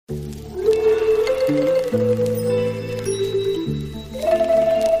We're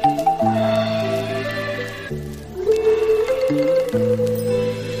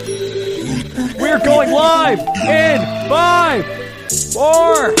going live in 5,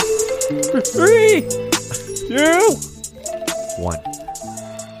 4, 3, 2, 1.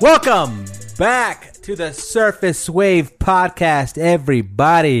 Welcome back to the Surface Wave Podcast,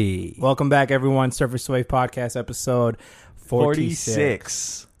 everybody. Welcome back, everyone. Surface Wave Podcast, episode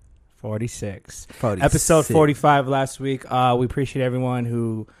 46. 46. Episode 45 last week. We appreciate everyone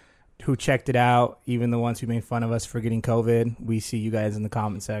who checked it out, even the ones who made fun of us for getting COVID. We see you guys in the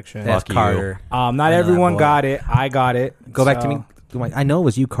comment section. That's Carter. Not everyone got it. I got it. Go back to me. I know it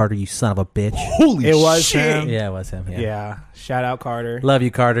was you, Carter, you son of a bitch. Holy It was shit. him. Yeah, it was him. Yeah. Shout out Carter. Love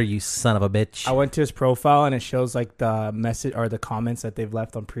you, Carter, you son of a bitch. I went to his profile and it shows like the message or the comments that they've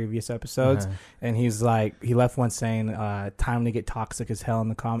left on previous episodes. And he's like, he left one saying, time to get toxic as hell in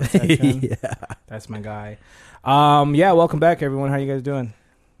the comment section. Yeah. That's my guy. Yeah, welcome back, everyone. How you guys doing?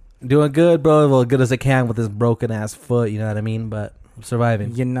 Doing good, bro. Well, good as I can with this broken ass foot, you know what I mean? But I'm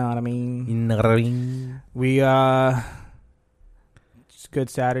surviving. You know what I mean? You know what I mean? We, it's a good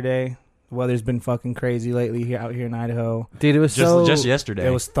Saturday. The weather's been fucking crazy lately out here in Idaho. Dude, it was Just yesterday. It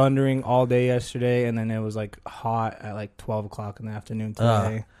was thundering all day yesterday, and then it was like hot at like 12 o'clock in the afternoon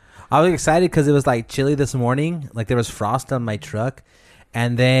today. I was excited because it was like chilly this morning. Like there was frost on my truck.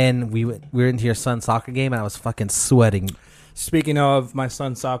 And then we were into your son's soccer game, and I was fucking sweating. Speaking of my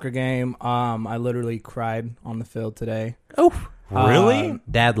son's soccer game, I literally cried on the field today. Oh, really?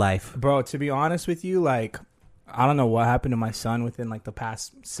 Dad life. Bro, to be honest with you, like, I don't know what happened to my son within like the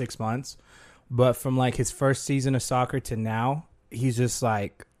past 6 months, but from like his first season of soccer to now, he's just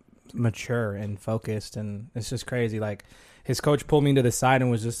like mature and focused, and it's just crazy. Like his coach pulled me to the side and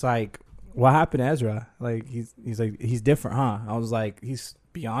was just like, "What happened to Ezra? Like he's like, he's different, huh?" I was like, "He's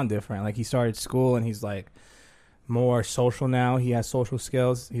beyond different. Like he started school and he's like more social now. He has social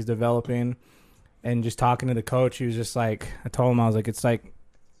skills. He's developing." And just talking to the coach, he was just like, I told him, I was like,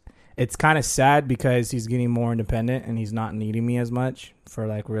 it's kind of sad because he's getting more independent and he's not needing me as much for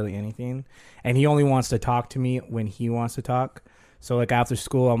like really anything. And he only wants to talk to me when he wants to talk. So like after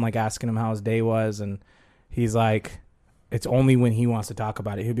school, I'm like asking him how his day was. And he's like, it's only when he wants to talk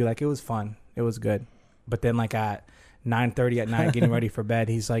about it. He'll be like, it was fun. It was good. But then like at 9:30 at night getting ready for bed,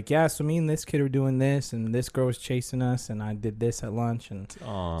 he's like, yeah, so me and this kid were doing this and this girl was chasing us and I did this at lunch. And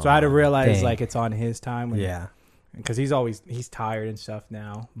so I had to realize like it's on his time. Yeah. Because he's tired and stuff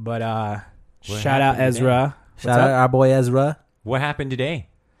now. But shout out Ezra. Shout out our boy Ezra. What happened today?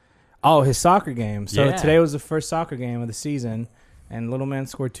 Oh, his soccer game. So Yeah. today was the first soccer game of the season, and little man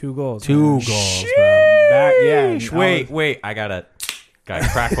scored 2 goals. Two man. goals, bro. Wait. I gotta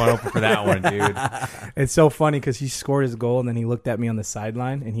crack one open for that one, dude. It's so funny because he scored his goal, and then he looked at me on the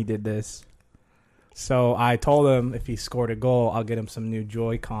sideline, and he did this. So I told him if he scored a goal, I'll get him some new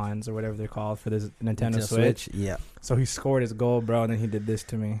Joy-Cons or whatever they're called for this Nintendo Switch. Yeah. So he scored his goal, bro, and then he did this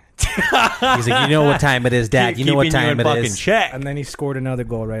to me. He's like, you know what time it is, Dad. You know what time it is. Check. And then he scored another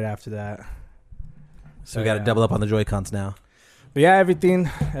goal right after that. So we got to double up on the Joy-Cons now. But yeah,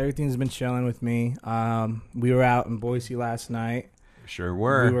 everything's been chilling with me. We were out in Boise last night. Sure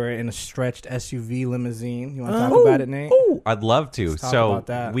were. We were in a stretched SUV limousine. You want to talk about it, Nate? I'd love to. Let's talk So about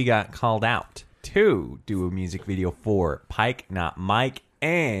that. we got called out to do a music video for Pike Not Mike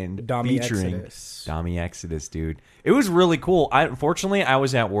and Dami featuring Exodus. Dami Exodus, dude. It was really cool. Unfortunately, I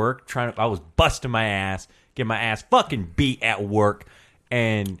was at work I was busting my ass, getting my ass fucking beat at work,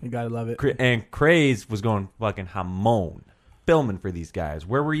 and You gotta love it. and Craze was going fucking hamon filming for these guys.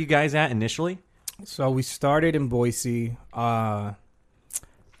 Where were you guys at initially? So we started in Boise.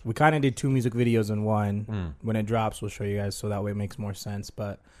 We kind of did 2 music videos in one. When it drops, we'll show you guys so that way it makes more sense.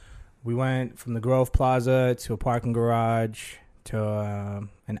 But we went from the Grove Plaza to a parking garage to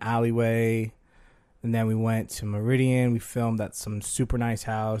an alleyway. And then we went to Meridian. We filmed at some super nice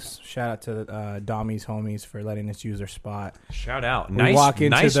house. Shout out to Dami's homies for letting us use their spot. Shout out. We Nice, walk into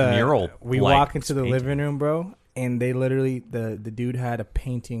nice the mural. We like, walk into the painting. living room, bro, and they literally the dude had a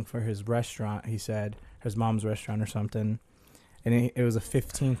painting for his restaurant. He said his mom's restaurant or something, and it was a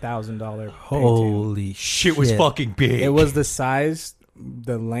 $15,000 painting. Holy Shit was fucking big. It was the size,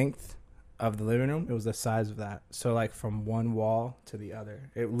 the length of the living room. It was the size of that. So like from one wall to the other,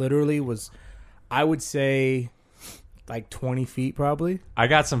 it literally was. I would say like 20 feet probably. I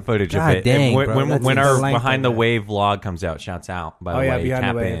got some footage God of it. dang, And bro. when That's our the length Behind of the it. Wave vlog comes out, shouts out, by the Oh, yeah, way. Behind the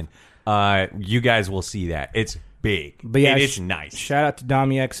Tap Wave. in. You guys will see that. It's big. But yeah, and it's nice. Shout out to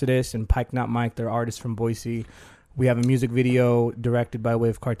Dami Exodus and Pike Not Mike. They're artists from Boise. We have a music video directed by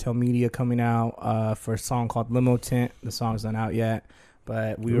Wave Cartel Media coming out for a song called Limo Tent. The song's not out yet,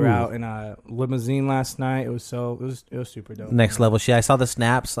 But we were out in a limousine last night. It was super dope. Next level shit. I saw the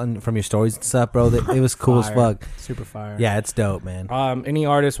snaps from your stories and stuff, bro. It was cool as fuck. Super fire. Yeah, it's dope, man. Any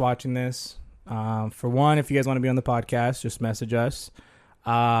artists watching this? For one, if you guys want to be on the podcast, just message us.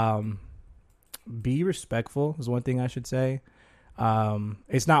 Be respectful is one thing I should say.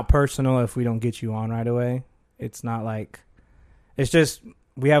 It's not personal if we don't get you on right away. It's not like, it's just,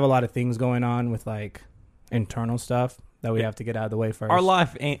 we have a lot of things going on with like internal stuff that we have to get out of the way first. Our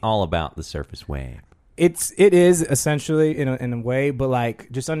life ain't all about the surface wave. It is essentially in a way, but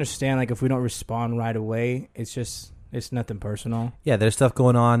like, just understand, like, if we don't respond right away, it's nothing personal. Yeah, there's stuff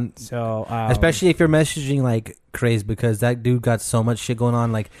going on. So, especially if you're messaging like crazy, because that dude got so much shit going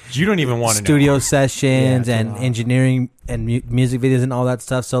on, like You don't even want to studio sessions Yeah, and engineering and music videos and all that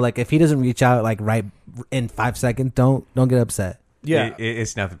stuff. So like, if he doesn't reach out like right in 5 seconds, don't get upset. yeah.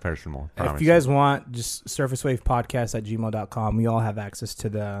 It's nothing personal. If you guys want, just surfacewavepodcast@gmail.com. We all have access to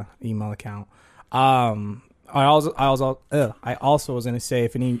the email account. I also was gonna say,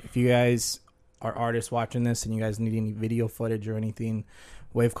 if you guys are artists watching this and you guys need any video footage or anything,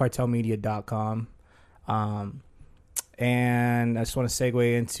 wavecartelmedia.com. And I just want to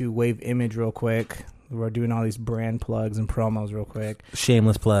segue into Wave Image real quick. We're doing all these brand plugs and promos real quick.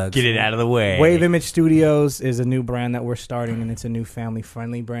 Shameless plugs. get it out of the way. Wave Image Studios is a new brand that we're starting, and it's a new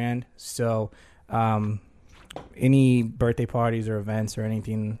family-friendly brand. So, any birthday parties or events or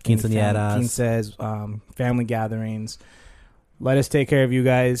anything, quinceañeras, family gatherings, let us take care of you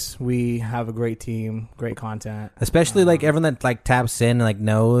guys. We have a great team, great content. Especially like everyone that like taps in and like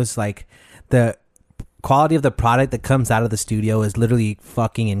knows like the quality of the product that comes out of the studio is literally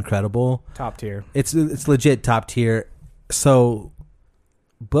fucking incredible. Top tier. It's legit top tier. So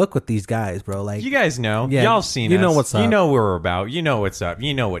book with these guys, bro. Like, You guys know. Yeah, Y'all seen you us. know what's up. You know what we're about. You know what's up.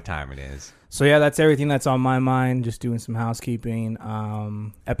 You know what time it is. So yeah, that's everything that's on my mind. Just doing some housekeeping.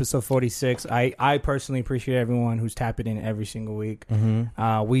 Episode 46. I personally appreciate everyone who's tapping in every single week.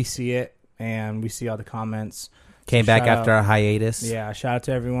 We see it, and we see all the comments. came back Shout after out. our hiatus. Yeah, shout out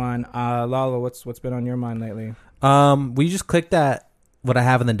to everyone. Lalo, what's been on your mind lately? We just clicked that what I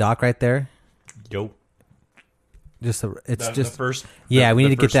have in the doc right there. Yo. Just The first. yeah. We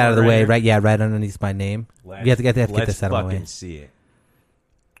need to get first that out of the one way, here. right? Yeah, right underneath my name. We have to get this out of the way. Let's see it.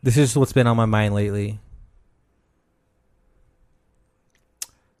 This is what's been on my mind lately.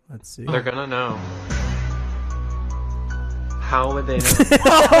 Let's see. They're gonna know. How would they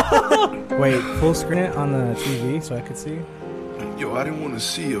know? Wait, full screen it on the TV so I could see. Yo, I didn't want to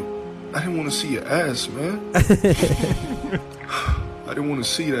see your ass, man. I didn't want to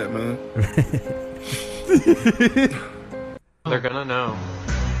see that, man. They're gonna know.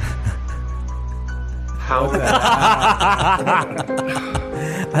 How would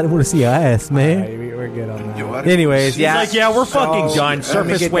I don't want to see your ass, man. Alright, we're good on that. Yo, I didn't Anyways, wanna see yeah. Like, yeah, we're fucking Oh, done. let me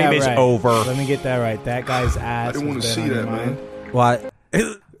Surface get wave that is right. over. Let me get that right. That guy's ass. I didn't want to has see been on that, your man. mind. What?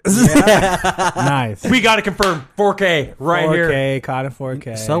 Nice. We got to confirm 4K right 4K, here. caught in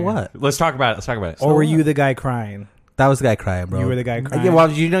 4K. So what? Let's talk about it. Or were you the guy crying? That was the guy crying, bro. You were the guy crying? Yeah,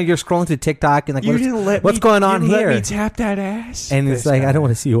 well, you know, you're scrolling through TikTok and like, what's going on here? Let me tap that ass. And it's This like, guy. I don't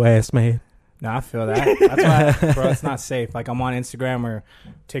want to see your ass, man. No, I feel that. That's why, bro, it's not safe. Like, I'm on Instagram or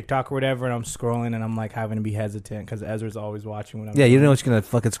TikTok or whatever, and I'm scrolling, and I'm like having to be hesitant because Ezra's always watching what I'm Yeah, you doing. don't know what you're gonna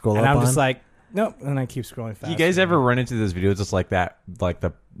fucking scroll And up I'm on. just like, nope, and I keep scrolling fast. You guys ever run into those videos just like that, like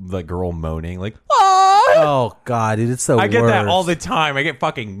the girl moaning, like, oh god, dude, it's so. I get that worst. all the time. I get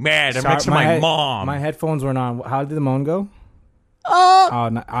fucking mad. I'm Sorry, next to my mom. My headphones weren't on. How did the moan go? Oh,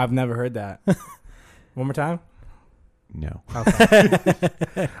 no, I've never heard that. One more time. No.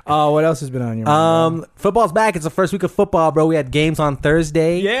 Oh, what else has been on your mind? Football's back. It's the first week of football, bro. We had games on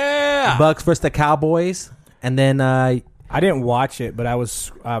Thursday. Yeah. Bucks versus the Cowboys, and then I didn't watch it, but I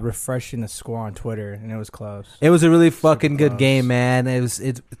was refreshing the score on Twitter, and it was close. it was a really fucking good close. game, man.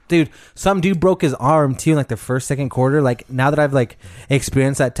 Dude. Some dude broke his arm too in like the second quarter. Like now that I've like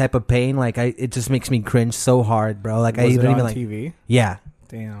experienced that type of pain, like it just makes me cringe so hard, bro. Like Was I it don't on even like. TV? Yeah,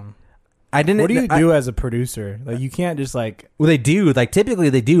 Damn. I didn't. What do you do as a producer? Like, you can't just like. Well, they do. Like typically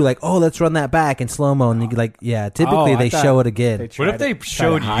they do. Like, oh, let's run that back in slow mo, and you like, yeah. Typically Oh, I they thought show it again. What if they try to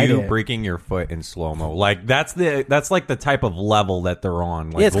showed hide you it? breaking your foot in slow mo? Like that's like the type of level that they're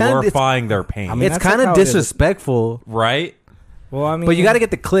on, like Yeah, it's kinda- glorifying their pain, I mean, It's that's kind like of how it is. disrespectful. right? Well, I mean, But you got to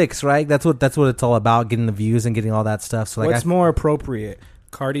get the clicks, right? That's what it's all about, getting the views and getting all that stuff. So like, what's more appropriate?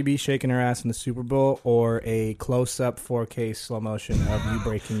 Cardi B shaking her ass in the Super Bowl, or a close-up 4K slow motion of you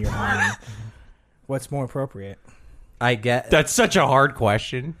breaking your arm? What's more appropriate? I get. That's such a hard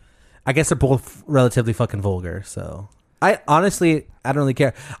question. I guess they're both relatively fucking vulgar. So I honestly, I don't really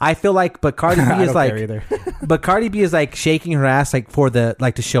care. I feel like, but Cardi B I is don't like, care either. but Cardi B is like shaking her ass like for the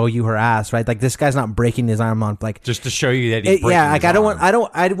like to show you her ass, right? Like this guy's not breaking his arm on like. Just to show you that he's Yeah, like breaking his arm.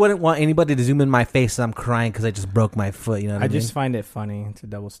 I wouldn't want anybody to zoom in my face and I'm crying because I just broke my foot. You know what I I mean? just find it funny. It's a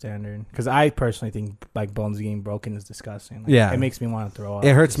double standard because I personally think like bones getting broken is disgusting. Like, Yeah. it makes me want to throw up.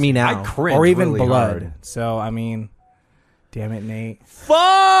 It hurts me I now. cringe or even really blood. hard. So I mean, damn it, Nate. Fuck!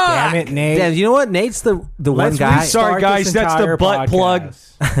 Damn it, Nate. Damn, you know what? Nate's the one Let's guy. restart Sorry, guys, this that's the entire butt plug.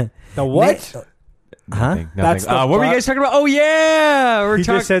 podcast. The what? Huh? Nothing. That's the What were you butt- guys talking about? Oh yeah, we're He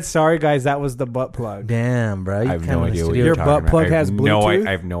talking. just said, "Sorry, guys, that was the butt plug." Damn, bro. I You have kinda no missed idea it. what Your you're butt talking plug about. has I Bluetooth?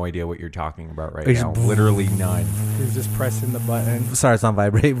 have no idea what you're talking about right It's now. Literally none. He's just pressing the button. Sorry, it's on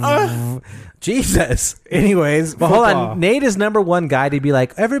vibrate. Jesus. Anyways, But hold football. on, Nate is number one guy to be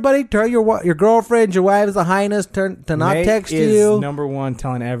like, everybody, tell your girlfriend, your wife, the highness, to not Nate text is you. number one,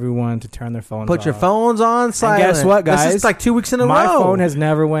 telling everyone to turn their phones. Put your off. phones on silent. guess what, This guys? is like 2 weeks in a My row. phone has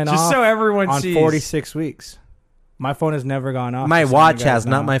never went Just off so everyone on sees. 46 weeks. My phone has never gone off. my just so you watch guys has,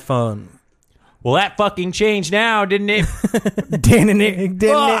 know. not my phone. Well, that fucking changed now, didn't it? Didn't it?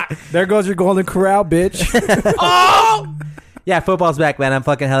 Fuck. There goes your golden corral, bitch. Oh! Yeah, football's back, man. I'm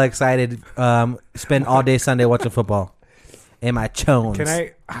fucking hella excited. Spend all day Sunday watching football. In my chones. Can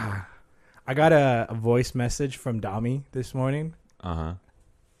I? I got a voice message from Dami this morning. Uh huh.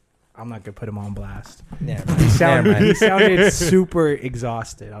 I'm not gonna put him on blast. Yeah, He sounded, man. he sounded super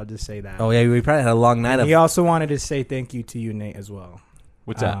exhausted. I'll just say that. Oh yeah, we probably had a long night of. He also wanted to say thank you to you, Nate, as well.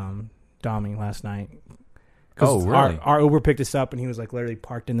 What's that? Dami last night. 'Cause Oh, really? Our Uber picked us up, and he was like literally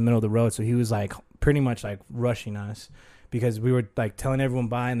parked in the middle of the road. So he was like pretty much like rushing us because we were like telling everyone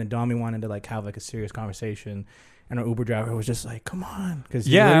bye, and then Dami wanted to like have like a serious conversation, and our Uber driver was just like, "Come on," because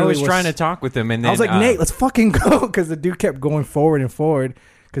Yeah, I was trying to talk with him, and then I was like, Nate, let's fucking go, because the dude kept going forward and forward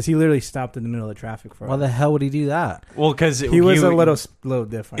because he literally stopped in the middle of traffic for Why us. the hell would he do that? well, because He was a little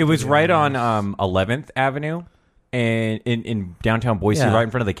different. It was to be right on honest. 11th Avenue, and in downtown Boise, Yeah. right in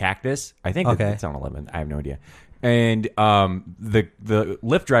front of the Cactus. I think Okay. it's on 11th. I have no idea. And the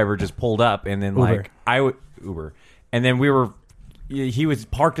Lyft driver just pulled up, and then Uber. Uber, and then we were. He was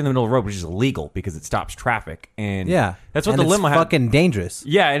parked in the middle of the road, which is illegal because it stops traffic. And Yeah, that's what and the it's limo had. fucking dangerous.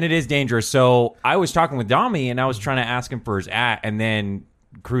 Yeah, and it is dangerous. So I was talking with Dami, and I was trying to ask him for his and then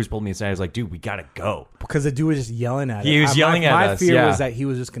Cruz pulled me aside. I was like, "Dude, we gotta go." because the dude was just yelling at He it. was yelling at my us, fear yeah. was that he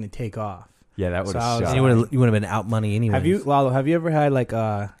was just going to take off. Yeah, that would So I have was sucked. You would have been out money anyway. Have you, Lalo? Have you ever had like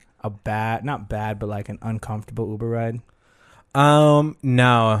a bad, not bad, but like an uncomfortable Uber ride? No,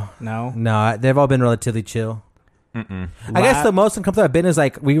 No. they've all been relatively chill. I guess the most uncomfortable I've been is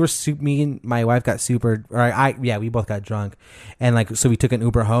like me and my wife got super, or we both got drunk, and like so we took an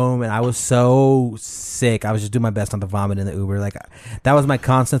Uber home, and I was so sick. I was just doing my best not to vomit in the Uber. Like that was my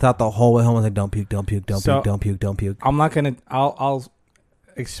constant thought the whole way home. I was like, don't puke, don't puke, don't So- puke, don't puke, don't puke. I'm not gonna. I'll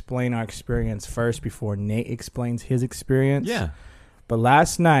explain our experience first before Nate explains his experience. Yeah. But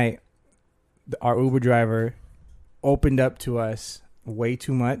last night, our Uber driver opened up to us way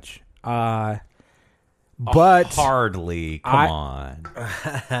too much. But hardly. Come I-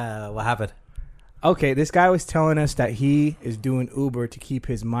 on. What happened? okay, this guy was telling us that he is doing Uber to keep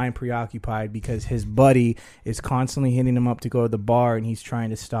his mind preoccupied because his buddy is constantly hitting him up to go to the bar, and he's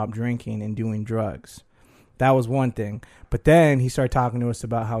trying to stop drinking and doing drugs. That was one thing. But then he started talking to us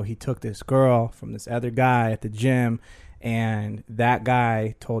about how he took this girl from this other guy at the gym, and that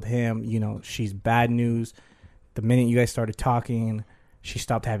guy told him, you know, she's bad news. The minute you guys started talking, she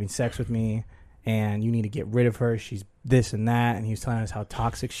stopped having sex with me, and you need to get rid of her. She's this and that. And he was telling us how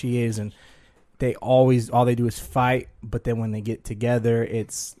toxic she is, and all they do is fight, but then when they get together,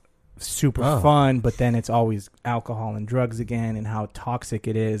 it's super fun, but then it's always alcohol and drugs again, and how toxic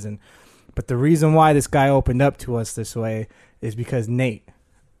it is. But the reason why this guy opened up to us this way is because Nate.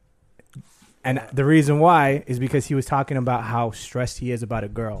 And the reason why is because he was talking about how stressed he is about a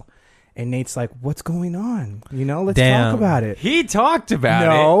girl. And Nate's like, what's going on? You know, let's Damn. talk about it. He talked about it.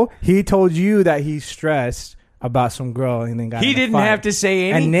 No, he told you that he's stressed about some girl, and then got He in a didn't fight. have to say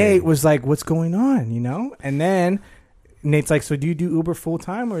anything. And Nate was like, what's going on, you know? And then Nate's like, so do you do Uber full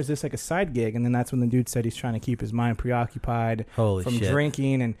time, or is this like a side gig? And then that's when the dude said he's trying to keep his mind preoccupied Holy from shit.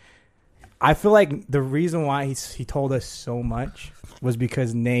 drinking. And I feel like the reason why he told us so much was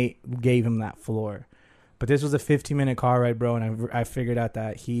because Nate gave him that floor. But this was a 15-minute car ride, bro, and I figured out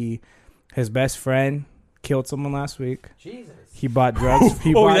that his best friend killed someone last week. Jesus. He bought drugs.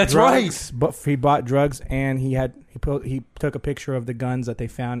 That's drugs, but he bought drugs, and he took a picture of the guns that they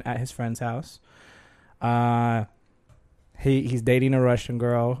found at his friend's house. He's dating a Russian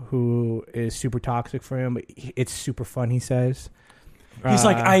girl who is super toxic for him, but it's super fun. He says He's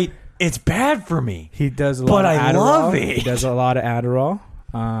like, It's bad for me. He does a But lot of I Adderall. love it. He does a lot of Adderall.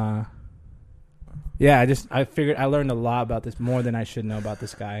 Yeah, I figured I learned a lot about this, more than I should know about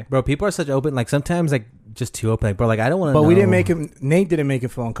this guy. Bro, people are such open. Like sometimes, like just too open. Like, bro, like I don't want to. But we didn't make him. Nate didn't make him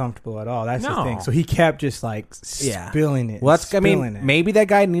feel uncomfortable at all. That's the No. thing. So he kept just like Yeah. spilling it. Well, that's, I spilling mean, it. maybe that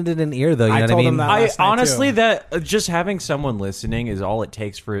guy needed an ear though. You I know what I told him mean? that. I last night, honestly too. that just having someone listening is all it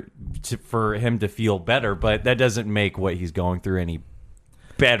takes for him to feel better. But that doesn't make what he's going through any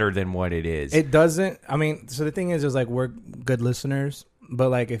better than what it is. It doesn't. I mean, so the thing is like we're good listeners, but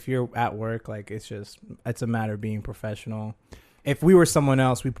like if you're at work, like it's a matter of being professional. If we were someone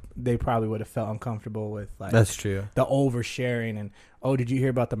else, they probably would have felt uncomfortable with like That's true. the oversharing and did you hear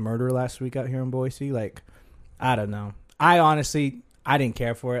about the murder last week out here in Boise? Like, I don't know. I didn't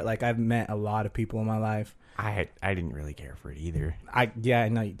care for it. Like I've met a lot of people in my life. I didn't really care for it either. I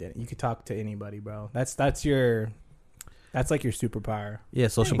know you didn't. You could talk to anybody, bro. That's like your superpower. Yeah,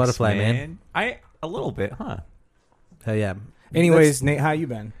 social Thanks, butterfly, man. a little bit, huh? Hell yeah. Anyways, Nate, how you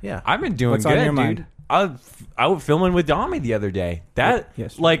been? Yeah. I've been doing What's on good, your dude. mind? I was filming with Dami the other day. That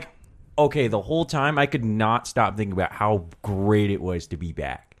Yes. like okay, the whole time I could not stop thinking about how great it was to be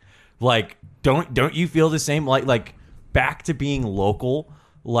back. Like, don't you feel the same? Like back to being local.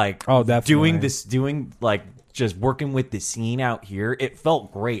 Like, Oh, definitely. doing like just working with the scene out here. It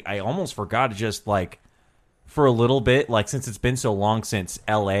felt great. I almost forgot to just like for a little bit, like since it's been so long since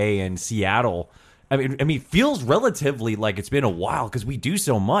LA and Seattle. I mean, it feels relatively like it's been a while because we do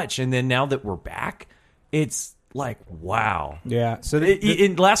so much, and then now that we're back, it's like wow. Yeah. So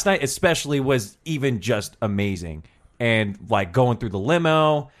And last night especially was even just amazing, and like going through the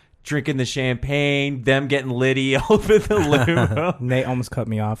limo, drinking the champagne, them getting litty over the limo. Nate almost cut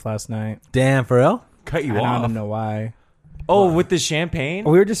me off last night. Damn, for real? Cut you And I off. don't know why. Oh, with the champagne.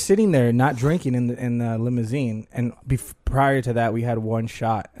 We were just sitting there, not drinking in the limousine, and prior to that, we had one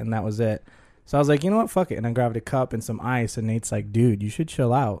shot, and that was it. So I was like, you know what, fuck it, and I grabbed a cup and some ice, and Nate's like, dude, you should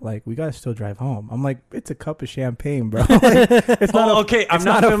chill out. Like, we gotta still drive home. I'm like, it's a cup of champagne, bro. Like, it's not. Okay, I'm it's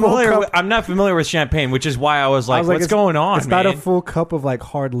not a full familiar. cup. I'm not familiar with champagne, which is why I was like, "What's it's- going on, It's man?" not a full cup of like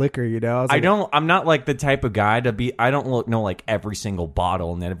hard liquor, you know. I was like, I'm not like the type of guy to be. I don't know like every single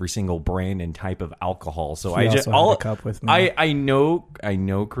bottle and every single brand and type of alcohol. So He I just also had a cup with me. I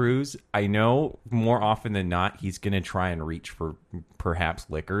know Cruz. I know more often than not he's gonna try and reach for perhaps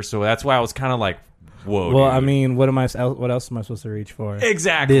liquor. So that's why I was kind of like, whoa. Well, dude. I mean, what else am I supposed to reach for?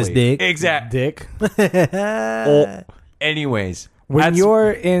 exactly This dick. exactly. Dick. Anyways, When that's-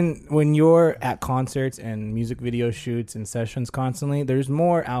 you're at concerts and music video shoots and sessions constantly, there's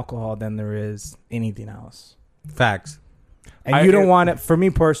more alcohol than there is anything else. Facts. And you don't want it. For me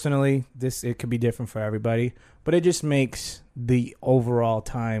personally, it could be different for everybody, but it just makes the overall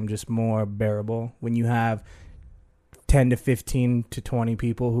time just more bearable when you have 10 to 15 to 20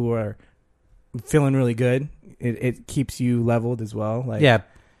 people who are feeling really good. It keeps you leveled as well. Like, Yeah.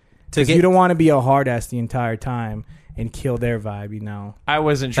 because you don't want to be a hard ass the entire time and kill their vibe, you know. I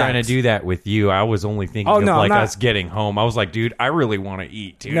wasn't trying to Facts. do that with you. I was only thinking Oh, of no, I'm like not- us getting home. I was like, dude, I really want to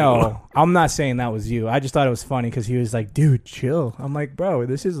eat too. No, I'm not saying that was you. I just thought it was funny because he was like, dude, chill. I'm like, bro,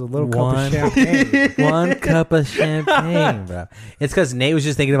 this is a little cup of champagne. One cup of champagne, bro. It's because Nate was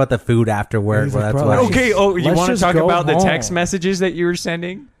just thinking about the food afterward. He's Bro, like, that's bro, why. Okay. Oh, you Let's want to just talk go about the text home. messages that you were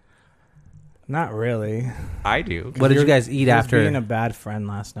sending? Not really. I do. What did you guys eat He was after? being a bad friend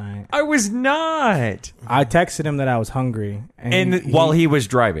last night. I was not. I texted him that I was hungry. And while he was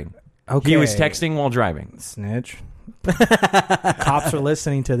driving, he was Okay. texting while driving. Snitch. Cops are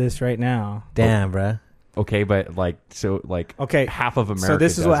listening to this right now. Damn, bro. Okay, but like, so like, Okay, half of America. So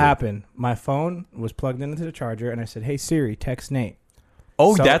this is does what it. happened. My phone was plugged into the charger, and I said, hey, Siri, text Nate.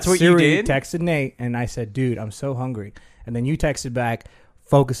 Oh, So that's what Siri you did. texted Nate, and I said, dude, I'm so hungry. And then you texted back,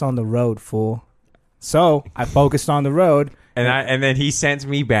 focus on the road, fool. So I focused on the road. and then he sends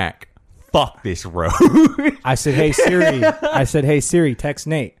me back. Fuck this road. I said, hey, Siri. Text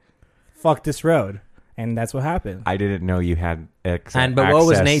Nate. Fuck this road. And that's what happened. I didn't know you had But what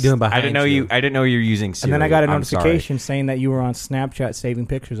was access. Nate doing I behind didn't know you? I didn't know you were using Siri. And then I got a I'm sorry. notification saying that you were on Snapchat saving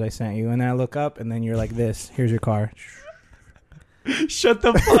pictures I sent you. And then I look up, and then you're like this. Here's your car. Shut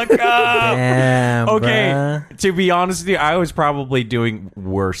the fuck up. Damn, Okay, bruh. to be honest with you, I was probably doing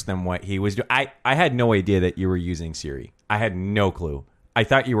worse than what he was doing. I had no idea that you were using Siri. I had no clue. I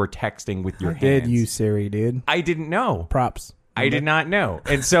thought you were texting with your I hands. did use Siri, dude. I didn't know. Props. I did not know.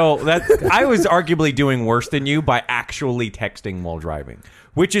 And so that I was arguably doing worse than you by actually texting while driving,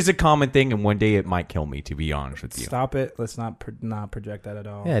 which is a common thing, and one day it might kill me, to be honest with you. Stop it. Let's not project that at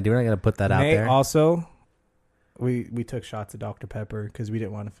all. Yeah, dude, we're not gonna put that out Nate there. also We took shots of Dr. Pepper because we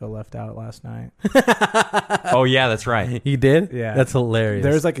didn't want to feel left out last night. Oh yeah, that's right. You did? Yeah. That's hilarious.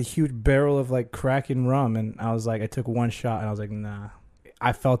 There's like a huge barrel of like Kraken rum, and I was like, I took one shot, and I was like, nah.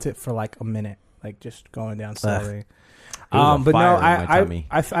 I felt it for like a minute, like just going down slowly. was a But no, fire in my tummy.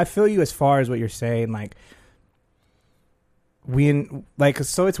 I feel you as far as what you're saying. Like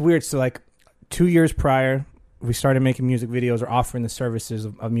so it's weird. So like 2 years prior, we started making music videos or offering the services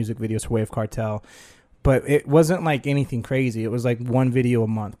of music videos for Wave Cartel. But it wasn't like anything crazy. It was like one video a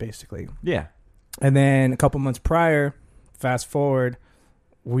month, basically. Yeah. And then a couple months prior, fast forward,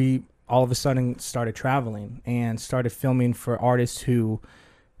 we all of a sudden started traveling and started filming for artists who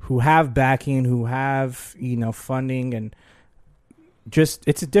have backing, who have, funding, and just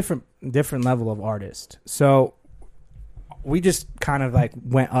it's a different level of artist. So we just kind of like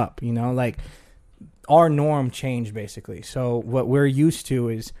went up, like our norm changed basically. So what we're used to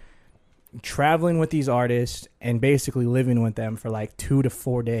is traveling with these artists and basically living with them for like 2 to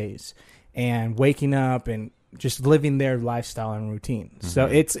 4 days and waking up and just living their lifestyle and routine. Mm-hmm. So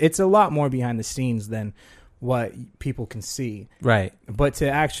it's a lot more behind the scenes than what people can see. Right. But to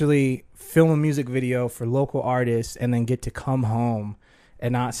actually film a music video for local artists and then get to come home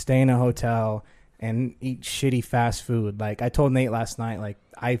and not stay in a hotel and eat shitty fast food. Like I told Nate last night, like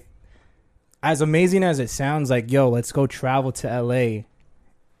as amazing as it sounds, like, yo, let's go travel to LA,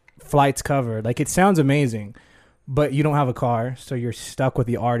 flights covered. Like, it sounds amazing, but you don't have a car, so you're stuck with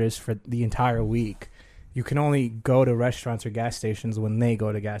the artist for the entire week. You can only go to restaurants or gas stations when they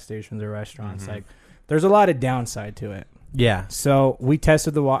go to gas stations or restaurants. Mm-hmm. Like, there's a lot of downside to it. Yeah. So we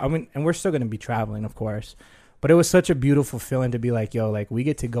tested the water. I mean, and we're still going to be traveling, of course. But it was such a beautiful feeling to be like, yo, like, we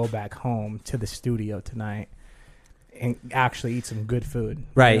get to go back home to the studio tonight and actually eat some good food.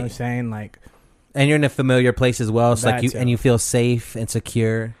 Right. You know what I'm saying? Like, and you're in a familiar place as well. So like That you feel safe and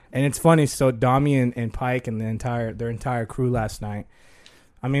secure. and it's funny. So Dami and Pike and their entire crew last night,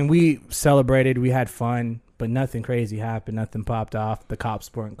 I mean, we celebrated, we had fun, but nothing crazy happened. Nothing popped off. The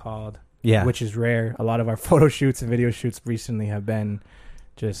cops weren't called. Yeah. Which is rare. A lot of our photo shoots and video shoots recently have been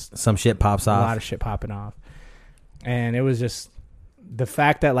just Some shit pops a off. lot of shit popping off. And it was just the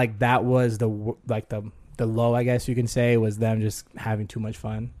fact that like that was the low, I guess you can say, was them just having too much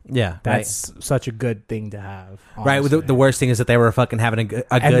fun. Yeah. That's such a good thing to have. Right. honestly. The worst thing is that they were fucking having a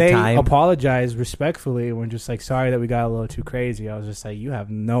And good they time. apologized respectfully and were just like, sorry that we got a little too crazy. I was just like, you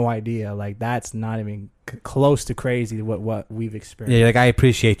have no idea. Like, that's not even close to crazy to what we've experienced. Yeah, like, I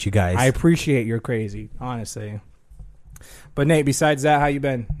appreciate you guys. I appreciate you're crazy, honestly. But Nate, besides that, how you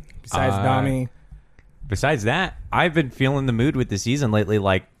been? Besides Dami? Besides that, I've been feeling the mood with the season lately.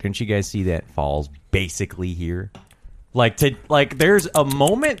 Like, didn't you guys see that fall's basically here? There's a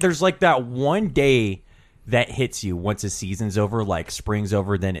moment, there's like that one day that hits you once the season's over, like spring's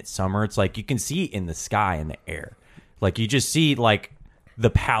over, then it's summer. It's like you can see it in the sky and the air. Like, you just see like the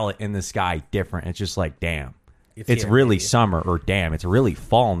palette in the sky different. It's just like, damn, it's here, really baby. summer, or damn, it's really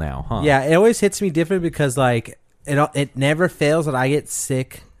fall now, huh? Yeah, it always hits me different because like it never fails that I get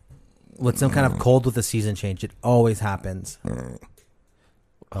sick with some kind of cold with the season change. It always happens.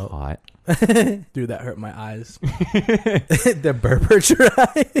 Hot. Dude, that hurt my eyes. The burp hurts your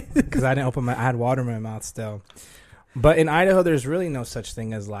eyes. Because I didn't open I had water in my mouth still. But in Idaho, there's really no such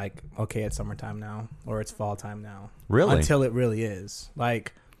thing as like, okay, it's summertime now or it's fall time now. Really? Until it really is.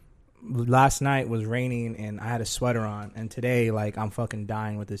 Like, last night was raining and I had a sweater on, and today, like, I'm fucking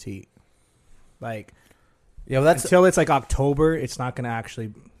dying with this heat. Like, Yeah, well, that's until it's like October, it's not gonna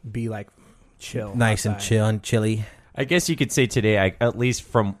actually be like chill, nice and outside. chill and chilly. I guess you could say today, at least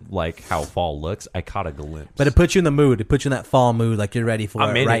from like how fall looks, I caught a glimpse. But it puts you in the mood. It puts you in that fall mood, like you're ready for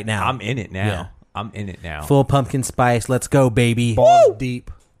I'm it in right it now. I'm in it now. Yeah. I'm in it now. Full pumpkin spice. Let's go, baby. Balls deep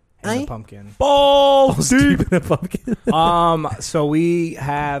in Aye. the pumpkin. Balls deep. in a pumpkin. So we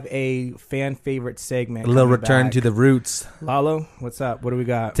have a fan favorite segment. A little coming return back. to the roots. Lalo, what's up? What do we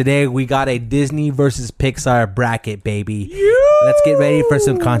got? Today we got a Disney versus Pixar bracket, baby. Let's get ready for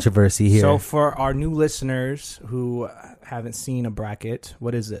some controversy here. So for our new listeners who haven't seen a bracket,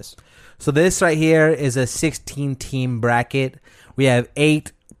 what is this? So this right here is a 16-team bracket. We have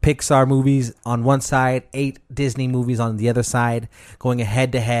 8 Pixar movies on one side, 8 Disney movies on the other side, going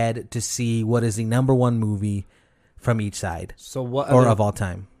head-to-head to see what is the number one movie from each side, So what or other, of all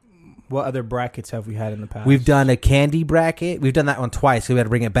time. what other brackets have we had in the past? We've done a candy bracket. We've done that one twice, so we had to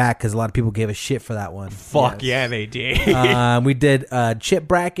bring it back because a lot of people gave a shit for that one. Fuck Yes. yeah, they did. We did a chip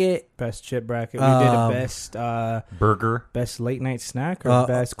bracket. best chip bracket. We did a Burger. best late night snack or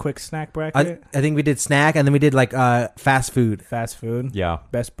best quick snack bracket. I think we did snack, and then we did like fast food. Fast food. Yeah.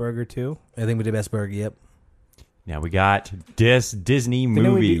 Best burger too. I think we did best burger. Yep. Now we got Disney Didn't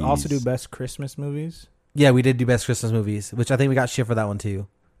movies. we also do best Christmas movies? Yeah, we did do best Christmas movies, which I think we got shit for that one too.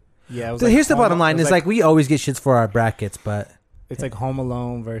 Yeah. It was So like here's the Home- bottom line: it was is like we always get shits for our brackets, but it's like Home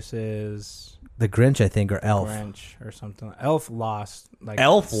Alone versus the Grinch, I think, or Elf. Grinch or something. Elf lost. Like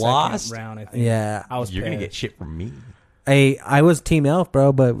Elf second lost? round. I think. Yeah, I was. You're gonna get pissed. shit from me. I was Team Elf,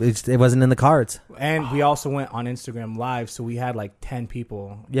 bro, but it wasn't in the cards. And we also went on Instagram Live, so we had like 10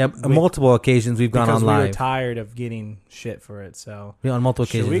 people. Yeah, on multiple occasions we've gone Because on we were live. tired of getting shit for it. So Yeah, on multiple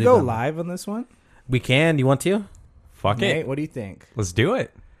should occasions. we we've go gone. live on this one? We can. You want to? Fuck Nate, it. what do you think? Let's do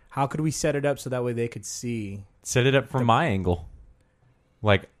it. How could we set it up so that way they could see? Set it up from my angle.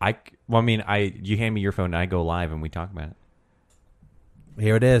 Like you hand me your phone and I go live and we talk about it.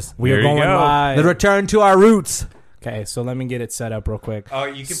 Here it is. We There are you going go. live. The return to our roots. Okay, so let me get it set up real quick. Oh,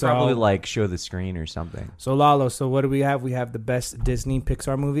 you can So- probably like show the screen or something. So Lalo, so what do we have? We have the best Disney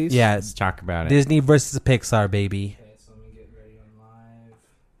Pixar movies. Yeah, Let's talk about it. Disney versus Pixar, baby. Okay, so let me get ready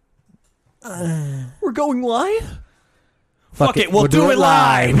on live. We're going live? Fuck it, we'll do it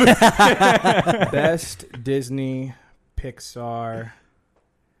live. Best Disney Pixar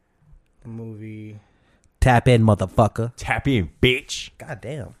movie. Tap in, motherfucker. Tap in, bitch. God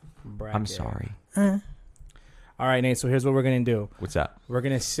damn. Bracket. I'm sorry. All right, Nate. So here's what we're gonna do. What's up? We're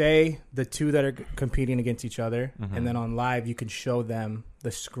gonna say the two that are competing against each other, Mm-hmm. and then on live you can show them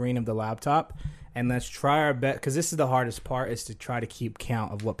the screen of the laptop, and let's try our best because this is the hardest part is to try to keep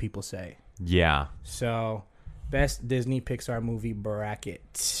count of what people say. Yeah. So, best Disney Pixar movie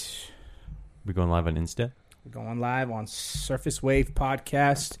bracket. We going live on Insta? We're going live on Surface Wave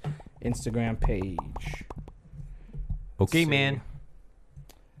Podcast Instagram page. Okay, See. man.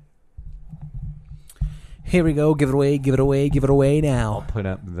 Here we go. Give it away. Give it away. Give it away I'll now. put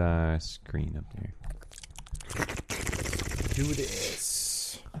up the screen up there. Do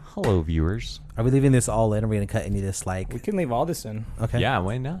this. Hello, viewers. Are we leaving this all in? Or are we going to cut any of this? Like, We can leave all this in. okay. Yeah,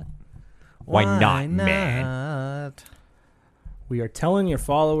 why not? Why not, man? not? We are telling your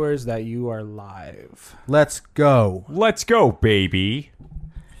followers that you are live. Let's go. Let's go, baby.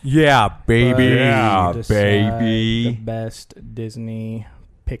 Yeah, baby. Yeah, Decide baby. The best Disney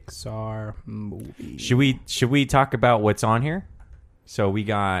Pixar movie. Should we talk about what's on here? So we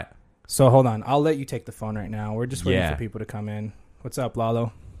got So hold on. I'll let you take the phone right now. We're just waiting Yeah. for people to come in. What's up,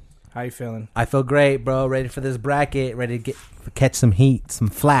 Lalo? How you feeling? I feel great, bro. Ready for this bracket. Ready to catch some heat, some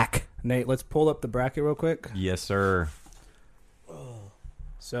flack. Nate, let's pull up the bracket real quick. yes, sir.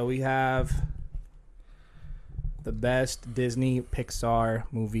 So we have the best Disney Pixar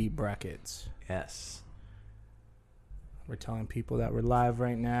movie brackets. Yes. We're telling people that we're live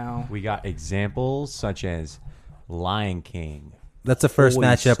right now. We got examples such as Lion King, That's the first Toy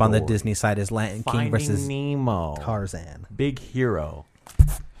matchup on the Story. Disney side is Lion King Finding versus Nemo, Tarzan. Big Hero,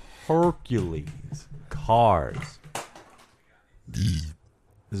 Hercules, Cars. This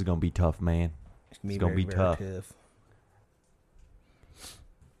is gonna be tough, man. It's gonna be tough.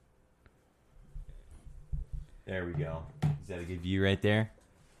 There we go. Is that a good view right there?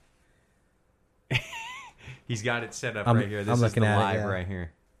 He's got it set up I'm- right here. This I'm is looking the at it, live yeah. right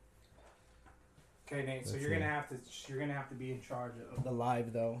here. Okay, Nate. So you're gonna have to be in charge of the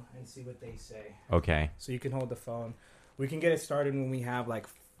live though, and see what they say. Okay. So you can hold the phone. We can get it started when we have like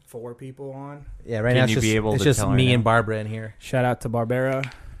 4 people on. Yeah, right Can now it's you just, be able it's to just tell her me now? and Barbara in here. Shout out to Barbera.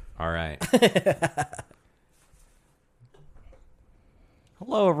 All right.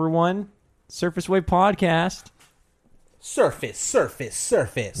 Hello, everyone. Surface Wave Podcast. Surface.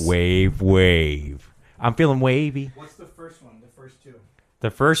 Wave. I'm feeling wavy. What's the first one? The first 2. The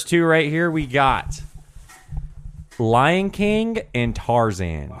first 2 right here we got Lion King and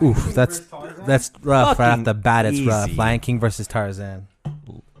Tarzan. Oof, that's rough right off the bat. It's Fucking rough. easy. Lion King versus Tarzan.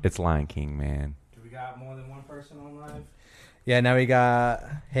 It's Lion King, man. Do we got more than one person on live? Yeah, now we got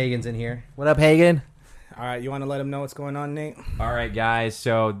Hagen's in here. What up, Hagen? All right, you want to let them know what's going on, Nate? All right, guys.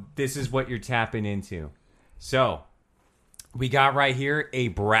 So this is what you're tapping into. So we got right here a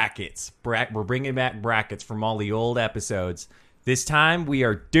brackets. We're bringing back brackets from all the old episodes. This time we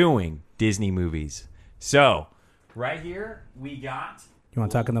are doing Disney movies. So right here we got. You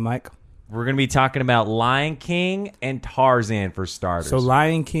want to talk in the mic? We're going to be talking about Lion King and Tarzan for starters. So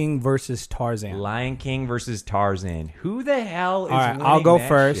Lion King versus Tarzan. Lion King versus Tarzan. Who the hell is All right, winning I'll go that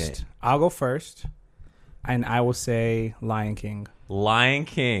first. shit? I'll go first, and I will say Lion King. Lion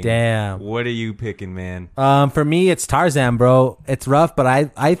King. Damn. What are you picking, man? For me, it's Tarzan, bro. It's rough, but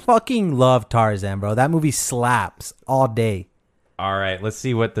I fucking love Tarzan, bro. That movie slaps all day. All right, let's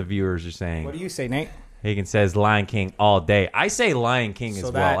see what the viewers are saying. What do you say, Nate? Hagen says Lion King all day. I say Lion King So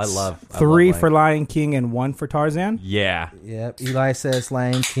as well. I that's love 3 Lion for King. Lion King and 1 for Tarzan. Yeah. Yep. Eli says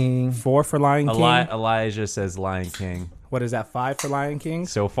Lion King. 4 for Lion King. Elijah says Lion King. What is that? 5 for Lion King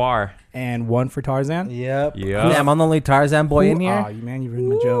So far. and 1 for Tarzan. Yep. Yep. Damn, I'm the only Tarzan boy in here. Oh, you man, you ruined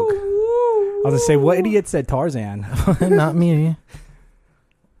my joke. I was gonna say, what idiot said Tarzan? Not me.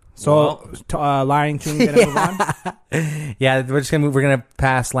 So, Lion King. Gonna move on. Yeah, we're just gonna move. We're gonna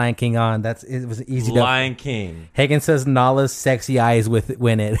pass Lion King on. It was easy. Lion King. Hagen says Nala's sexy eyes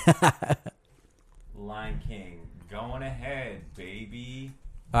win it. Lion King. Going ahead, baby.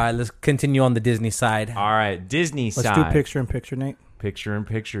 All right, let's continue on the Disney side. All right, Disney Let's side. do picture in picture, Nate. Picture in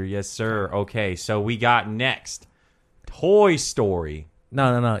picture. Yes, sir. Okay, so we got next Toy Story.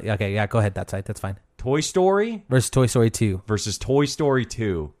 No. Okay, yeah, go ahead. That side. That's fine. Toy Story Versus Toy Story 2. versus Toy Story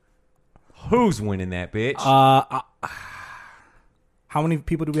 2. Who's winning that, bitch? How many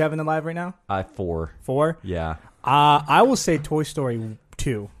people do we have in the live right now? 4. 4. Yeah. I will say Toy Story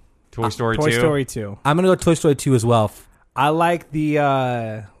 2. Toy Story 2. Toy Story 2. I'm gonna go Toy Story 2 as well. I like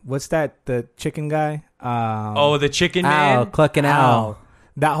the what's that? The chicken guy. Oh, the Chicken Ow, Man. Cluck and Owl.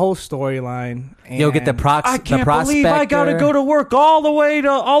 That whole storyline. You'll get the I can't believe I gotta prospector. go to work all the way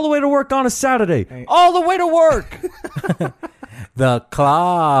to work on a Saturday. Hey. All the way to work. The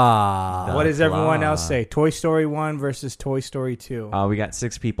Claw. What does everyone Claw. else say? Toy Story 1 versus Toy Story 2. We got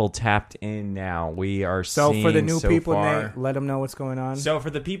 6 people tapped in now. We are So for the seeing new so people, far. Nate, let them know what's going on. So for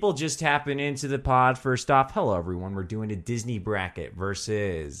the people just tapping into the pod, first off, hello everyone. We're doing a Disney bracket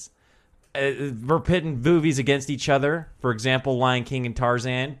versus we're pitting movies against each other. For example, Lion King and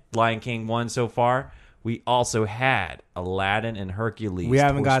Tarzan. Lion King won so far. We also had Aladdin and Hercules. we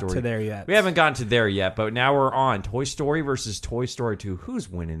haven't Toy got Story. to there yet. We haven't gotten to there yet, but now we're on Toy Story versus Toy Story 2. Who's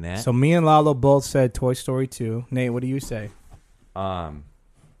winning that? So me and Lalo both said Toy Story 2. Nate, what do you say? Let's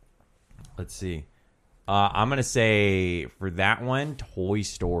see. I'm gonna say for that one, Toy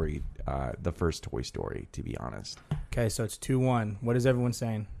Story, the first Toy Story. To be honest, Okay, so it's 2-1. What is everyone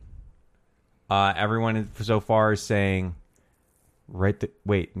saying? everyone so far is saying.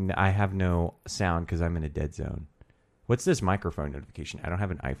 I have no sound because I'm in a dead zone. What's this microphone notification? I don't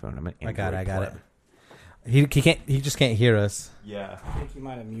have an iPhone. I'm an Android. I got it. He can't. He just can't hear us. Yeah. I think you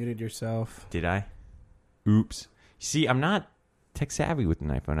might have muted yourself. Did I? Oops. See, I'm not tech savvy with an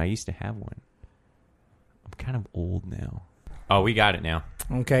iPhone. I used to have one. I'm kind of old now. Oh, we got it now.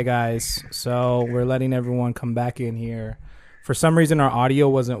 Okay, guys. So we're letting everyone come back in here. For some reason, our audio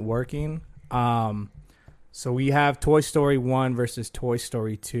wasn't working. So we have Toy Story 1 versus Toy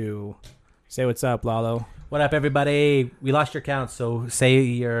Story 2. Say what's up, Lalo. What up, everybody? We lost your count, so say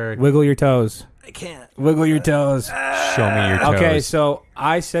your. Wiggle your toes. I can't. Wiggle your toes. Show me your toes. Okay, so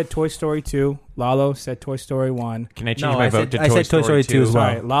I said Toy Story 2. Lalo said Toy Story 1. Can I change No, my I vote said- to I Toy said Toy Story 2 as well.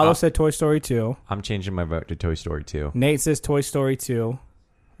 Sorry, Lalo said Toy Story 2. I'm changing my vote to Toy Story 2. Nate says Toy Story 2.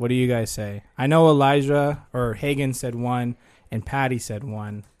 What do you guys say? I know Elijah or Hagen said 1 and Patty said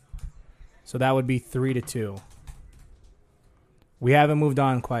 1. So that would be 3-2. We haven't moved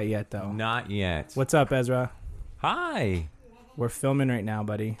on quite yet, though. Not yet. What's up, Ezra? Hi. We're filming right now,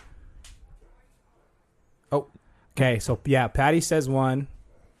 buddy. Oh. Okay, so yeah, Patty says 1.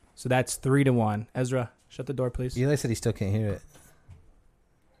 So that's 3-1. Ezra, shut the door, please. Eli said he still can't hear it.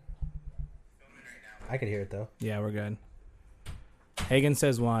 I could hear it though. Yeah, we're good. Hagen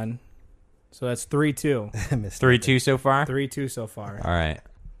says 1. So that's 3-2. 3-2 so far? 3-2 so far. All right.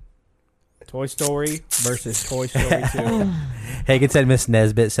 Toy Story versus Toy Story 2. Hagen said Miss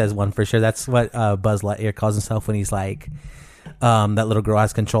Nesbit says 1 for sure. That's what Buzz Lightyear calls himself when he's like, that little girl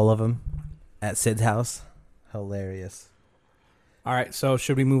has control of him at Sid's house. Hilarious. All right, so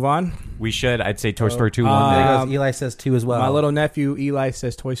should we move on? We should. I'd say Toy Story 2 There won he that. goes. Eli says 2 as well. My little nephew Eli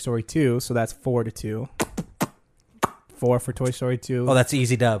says Toy Story 2, so that's 4-2. 4 for Toy Story 2. Oh, that's an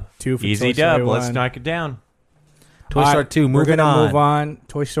easy dub. 2 for Easy Toy Story dub. 1. Let's knock it down. Toy All Story right, 2. We're Moving gonna on. move on.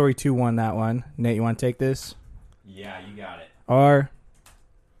 Toy Story 2 won that one. Nate, you want to take this? Yeah, you got it. Or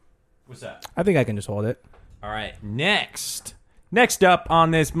What's up? I think I can just hold it. All right. Next up on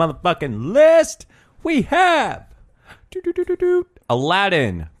this motherfucking list, we have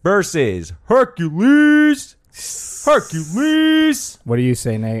Aladdin versus Hercules. Hercules. What do you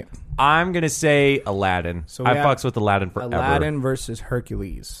say, Nate? I'm going to say Aladdin. So we I have fucks with Aladdin forever. Aladdin versus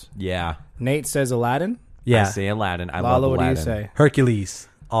Hercules. Yeah. Nate says Aladdin. Yeah. I say Aladdin. I Lalo, love what do Aladdin. you say? Hercules.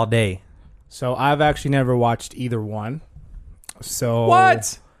 All day. So I've actually never watched either one. So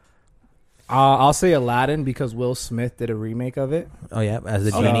What? I'll say Aladdin because Will Smith did a remake of it. Oh, yeah. As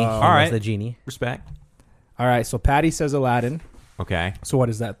the Oh, genie. all right. As the genie. Respect. All right, so Patty says Aladdin. Okay. So what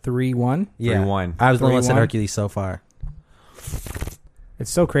is that? 3-1. Yeah. 3-1. I was the one that said 3-1. Hercules so far. It's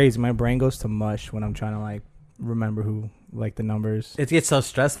so crazy. My brain goes to mush when I'm trying to like remember who like the numbers. It gets so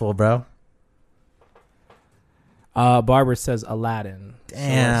stressful, bro. Barbara says Aladdin.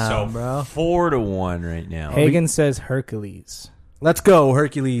 Damn, so bro. 4-1 right now. Hagen says Hercules. Let's go,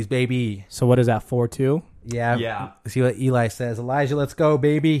 Hercules, baby. So what is that? 4-2. Yeah. Yeah. See what Eli says. Elijah, let's go,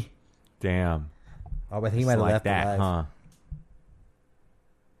 baby. Damn. Oh, I think he It's might have like left that, alive. huh?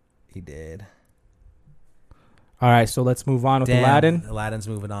 He did. All right, so let's move on with Damn, Aladdin. Aladdin's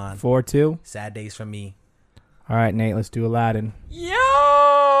moving on. 4-2. Sad days from me. All right, Nate, let's do Aladdin.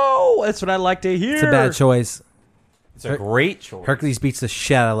 Yo! That's what I like to hear. It's a bad choice. It's a great choice. Hercules beats the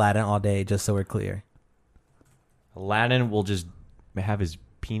shit out of Aladdin all day, just so we're clear. Aladdin will just have his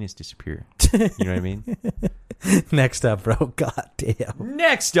penis disappear. You know what I mean? Next up, bro. God damn.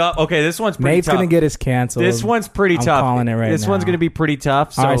 Next up. Okay, this one's pretty Nate's tough. going to get us canceled. This one's pretty I'm tough. calling it right This now. one's going to be pretty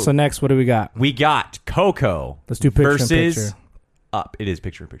tough. So, All right, so next, what do we got? we got Coco. Let's do picture in versus picture. Up. It is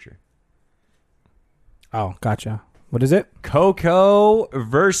picture in picture. Oh, gotcha. What is it? Coco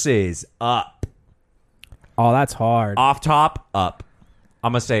versus Up. Oh, that's hard. Off top, Up.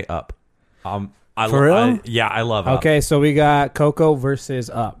 I'm gonna say Up. For real? Yeah, I love Up. Okay, so we got Coco versus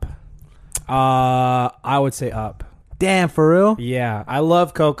Up. I would say Up. Damn, for real? Yeah, I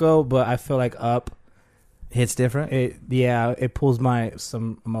love Coco, but I feel like Up. Hits different? It pulls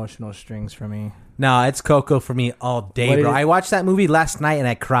some emotional strings for me. No, it's Coco for me all day, What bro. is- I watched that movie last night and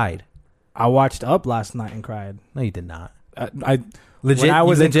I cried. I watched Up last night and cried. No, you did not. I Legit? When I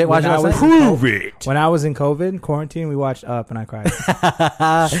was you legit watched it when I last was night? Prove it. When I was in COVID quarantine, we watched Up and I cried.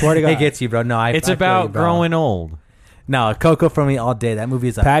 Swear to God. It gets you, bro. No, It's I feel about you, bro. growing old. No, Coco for me all day. That movie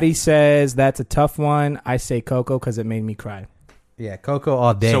is a Patty says that's a tough one. I say Coco because it made me cry. yeah, Coco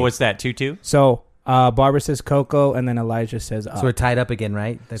all day. So what's that? 2-2. So Barbara says Coco, and then Elijah says Up. So we're tied up again,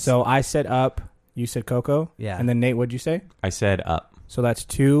 right? That's, So I said Up, you said Coco, Yeah. and then Nate, what'd you say? I said Up. So that's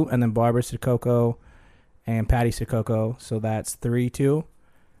 2, and then Barbara said Coco, and Patty said Coco, so that's 3-2,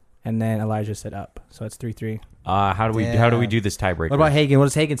 and then Elijah said Up, so it's 3-3. How do we Damn. do this tiebreaker? what about Hagen? What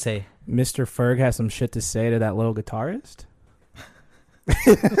does Hagen say? Mr. Ferg has some shit to say to that little guitarist.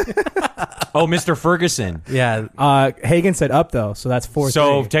 Oh, Mr. Ferguson. Yeah. Hagen said Up though, so that's 4-3.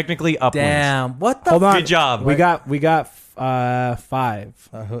 So technically Up wins. Damn. What the? Hold on, Good job. We got 5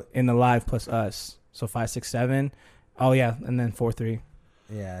 Uh, in the live plus us, so 5, 6, 7. Oh yeah, and then 4-3.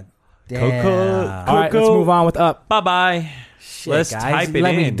 yeah. Coco. Damn. All right, let's move on with Up. Bye-bye. Shit, Let's guys, type you it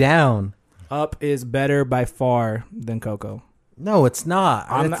let me in. down. Up is better by far than Coco. No, it's not.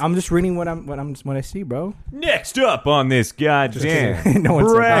 I'm just reading what I see, bro. Next up on this goddamn No one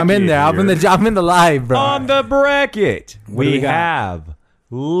said that. bracket I'm in there. I'm in the live, bro. On the bracket, do we we got? have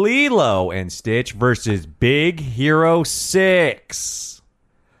Lilo and Stitch versus Big Hero 6.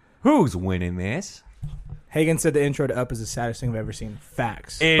 Who's winning this? Hagen said the intro to Up is the saddest thing I've ever seen.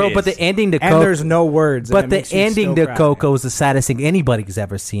 Facts. Bro, but the ending to and Coco. there's no words. and But it the makes you ending still to cry. Coco is the saddest thing anybody's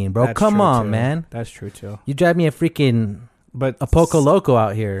ever seen, bro. That's Come true, on, too. man. That's true too. You drive me a freaking But a Poco Loco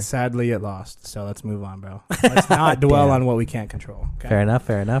out here. sadly, it lost. So let's move on, bro. Let's not dwell Damn. on what we can't control. Okay? Fair enough.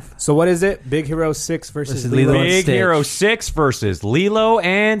 Fair enough. So what is it? Big Hero 6 versus Versus Lilo. Lilo and Big Stitch. Hero 6 versus Lilo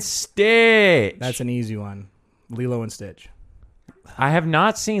and Stitch. That's an easy one. Lilo and Stitch. I have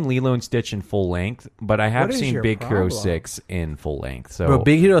not seen Lilo and Stitch in full length, but I have What is seen your Big Hero problem? 6 in full length. So Bro,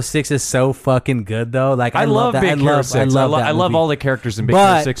 Big Hero 6 is so fucking good though. Like I love that. Big Hero 6. I love that all movie. the characters in Big Hero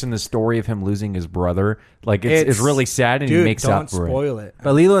But- 6 and the story of him losing his brother. Like it's really sad and Dude, he makes don't up for it. spoil it.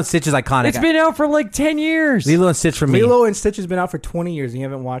 But Lilo and Stitch is iconic. It's been out for like 10 years. Lilo and Stitch for me. Lilo and Stitch has been out for 20 years and you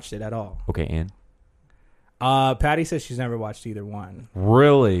haven't watched it at all. Okay, Ann. Patty says she's never watched either one.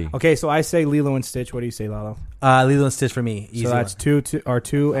 Really? Okay, so I say Lilo and Stitch. What do you say, Lalo? Lilo and Stitch for me. Easy So that's one.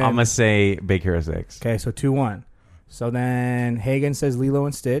 2 and I'm going to say Big Hero 6. okay, so 2-1. So then Hagen says Lilo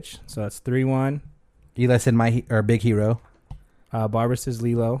and Stitch. So that's 3-1. Eli said Big Hero. Barbara says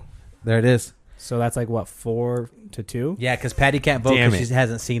Lilo. There it is. So that's like what, 4-2? Yeah, because Patty can't vote Damn because it. she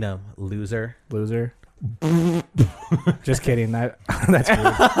hasn't seen him. Loser. Loser. Just kidding. That's rude.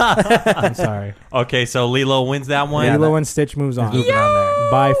 I'm sorry. Okay, so Lilo wins that one. Yeah, Lilo that- and Stitch moves on. Moving on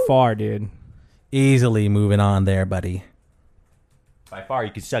there. By far, dude. Easily moving on there, buddy. By far,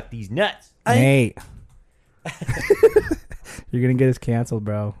 you can suck these nuts. Nate. You're going to get us canceled,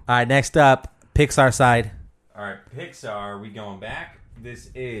 bro. All right, next up, Pixar side. All right, Pixar, we going back? This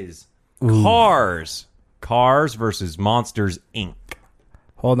is Cars. Cars versus Monsters, Inc.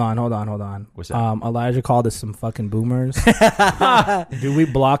 Hold on. What's that? Elijah called us some fucking boomers. Do we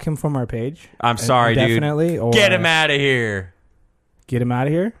block him from our page? I'm sorry, dude. Definitely. Or Get him out of here. Get him out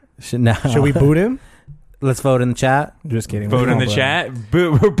of here? Should we boot him? Let's vote in the chat. Just kidding. Vote We in the won't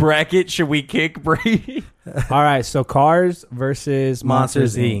chat. Bracket, should we kick Brady? vote him. All right, so Cars versus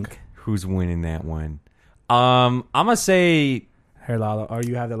Monsters Inc. Who's winning that one? I'm going to say Here, Lalo. Oh,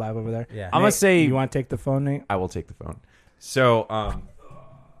 you have the live over there. Yeah. I'm gonna Nate, say you want to take the phone, Nate? I will take the phone. So,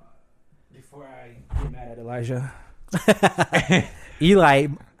 Before I get mad at Elijah, Eli.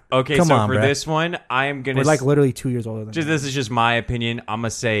 okay, Come so on, for bruh. this one, I am gonna we're like literally 2 years older than just him. this is just my opinion. I'm gonna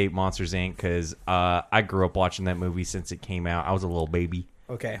say Monsters Inc. because I grew up watching that movie since it came out. I was a little baby.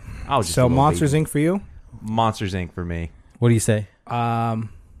 Okay. I was just So Monsters Inc. for you? Monsters Inc. for me. What do you say? I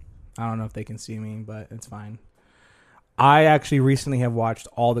don't know if they can see me, but it's fine. I actually recently have watched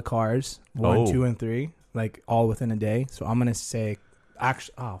all the Cars 1, Oh. 2, and 3, like all within a day. So I'm gonna say,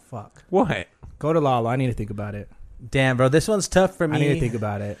 actually, oh fuck, What? go to Lalo. I need to think about it. Damn, bro, this one's tough for me. I need to think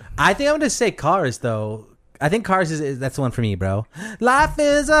about it. I think I'm gonna say Cars though. I think Cars is that's the one for me, bro. Life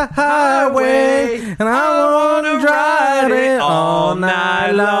is a highway, and I wanna drive it all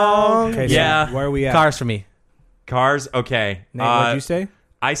night long. Okay, Yeah. so where are we at? Cars for me. Cars? Okay. Nate, what'd you say?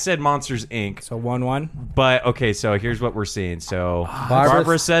 I said Monsters Inc. So 1-1. But okay, so here's what we're seeing. So Barbara-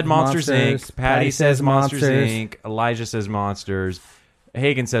 Barbara said Monsters, Monsters. Inc. Patty says Monsters Monsters. Inc. Elijah says Monsters.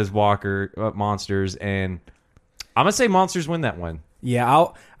 Hagen says Walker Monsters, and I'm gonna say Monsters win that one. Yeah,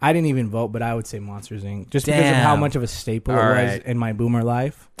 I didn't even vote, but I would say Monsters Inc. Just because of how Damn. much of a staple All it was right. in my boomer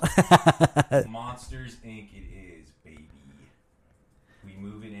life. Monsters Inc. It is, baby. We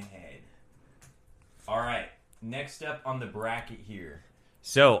moving ahead. All right, next up on the bracket here.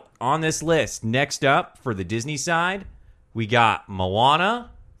 So on this list, next up for the Disney side, we got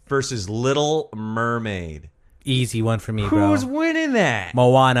Moana versus Little Mermaid. Easy one for me, bro. Who's winning that?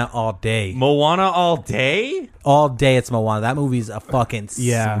 Moana all day. Moana all day? All day it's Moana. That movie's a fucking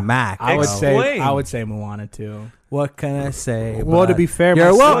smack. I would bro. Explain. say Moana too. What can I say? Well, to but be fair, you're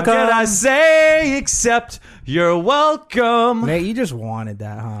my son- What welcome. can I say except you're welcome? Nate, you just wanted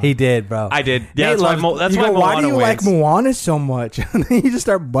that, huh? He did, bro. I did. Yeah, Nate that's why, loves- that's You why go, Moana why do you wins. like Moana so much? And then you just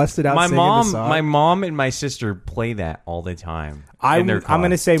start busted out. my singing the song. mom and my sister play that all the time. I'm in their car.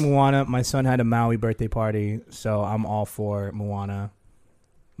 gonna say Moana. My son had a Maui birthday party, so I'm all for Moana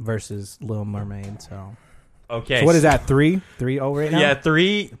versus Little Mermaid. So, Okay. so what is that? 3-0 right now? Yeah,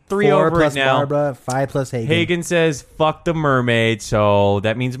 three 4 over plus it now. Barbara, 5 plus Hagen. Hagen says fuck the mermaid, so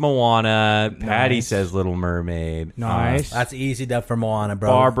that means Moana. Patty Nice. says Little Mermaid. Nice. That's easy dub for Moana,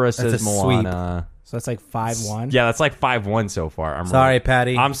 bro. Barbara That's says a sweep. Moana. So that's like 5-1. Yeah, that's like 5-1 so far. I'm Sorry, right.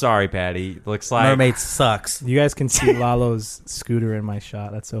 Patty. I'm sorry, Patty. Looks like Mermaid sucks. You guys can see Lalo's scooter in my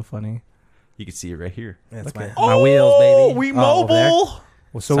shot. That's so funny. you can see it right here. That's Look my at- wheels, baby. We Oh, over there. mobile.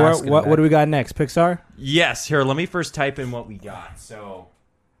 Well, so Sorry, where, scooter what back. do we got next? Pixar? Yes, here, let me first type in what we got. So,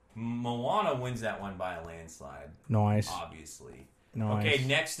 Moana wins that one by a landslide, Nice. obviously. Nice. Okay,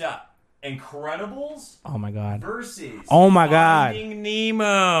 next up, Incredibles Oh my god. versus Oh my God. Finding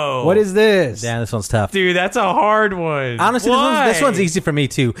Nemo. What is this? Damn, this one's tough. Dude, that's a hard one. Honestly, Why? this one's easy for me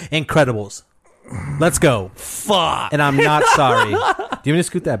too. Incredibles. Let's go. Fuck. And I'm not sorry. Do you want me to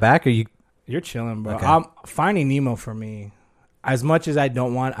scoot that back, or you? You're chilling, bro. Okay. Finding Nemo for me. As much as I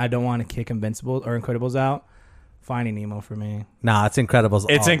don't want to kick Invincible or Incredibles out. Finding Nemo for me. Nah, it's Incredibles.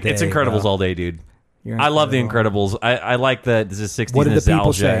 It's all it's day, Incredibles bro. all day, dude. You're I love the incredible. Incredibles. I like the 60s What did the people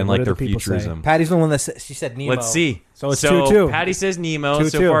nostalgia say? and What like did their the people say? futurism. Patty's the one that she said Nemo. Let's see. So it's 2-2. Patty says Nemo. 2-2.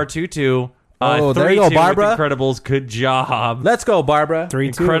 So far 2-2. Oh, there you go, 3-2 with Barbara. Incredibles. Good job. Let's go, Barbara.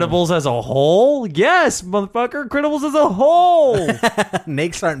 3-2. Incredibles as a whole? Yes, motherfucker. Incredibles as a whole.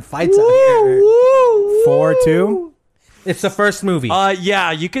 Nate's starting fights out here. 4-2. It's the first movie.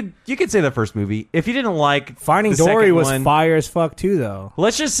 Yeah, you could say the first movie. If you didn't like Finding the Dory second was one, fire as fuck too, though.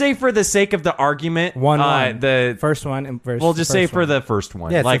 let's just say for the sake of the argument, 1-1. the First one and versus. we'll just the say first for one. the first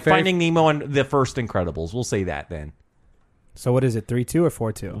one, Yeah, it's like the very- Finding Nemo and the first Incredibles. We'll say that then. So what is it? 3-2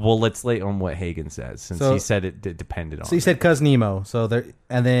 or 4-2? Well, let's lay on what Hagen says since So- he said it depended on. so you it. said Cuz Nemo. So there,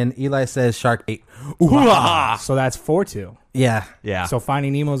 and then Eli says Shark 8. So that's 4-2. Yeah. yeah. So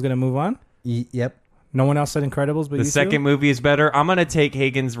Finding Nemo is gonna move on. Yep. No one else said Incredibles, but the you second two? movie is better. I'm gonna take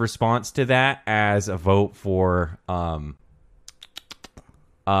Hagen's response to that as a vote for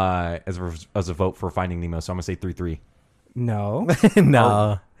as a vote for Finding Nemo. So I'm gonna say 3-3. No.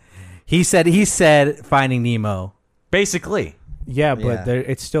 No. He said Finding Nemo. Basically, Yeah, but Yeah.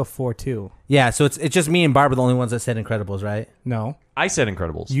 it's still 4-2. Yeah, so it's just me and Barbara the only ones that said Incredibles, right? No. I said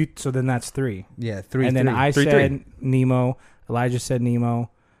Incredibles. You. So then that's 3. Yeah, 3. And then I 3-3. said Nemo. Elijah said Nemo.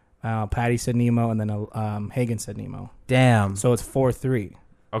 Patty said Nemo, and then Hagen said Nemo. Damn. So it's 4-3.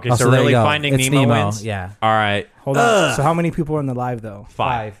 okay, Oh, so there you really go. Finding It's Nemo wins. Yeah. All right, Hold on. So how many people are in the live though?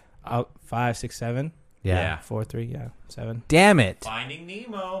 5. 5, 6, 7. Yeah. 4-3. Yeah, 7. Damn it. Finding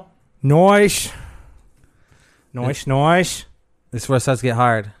Nemo. Noise. Noise. This is where it starts to get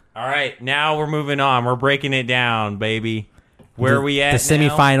hard. All right, now we're moving on. We're breaking it down, baby. Where are we at? The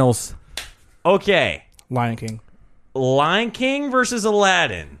now? semifinals. Okay, Lion King. Lion King versus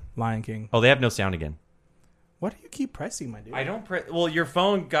Aladdin. Lion King. Oh, they have no sound again. What do you keep pressing, my dude? I don't well, your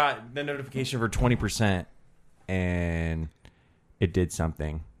phone got the notification for 20% and it did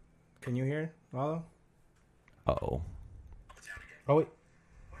something. Can you hear, Lalo? Uh-oh. Oh wait.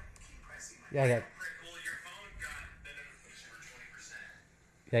 Yeah, I got.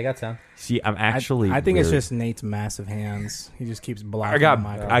 Yeah, I got sound. See, I'm actually I think it's weird. just Nate's massive hands. He just keeps blocking I the got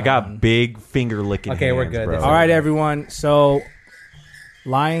microphone. big finger licking Okay, we're hands, good. bro. This All right, everyone. So,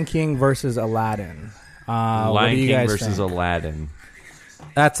 Lion King versus Aladdin. What Lion do you King guys versus think? Aladdin.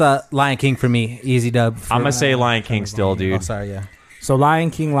 That's Lion King for me. Easy dub. I'm going to say Lion King still, Oh, dude. sorry. Yeah. So,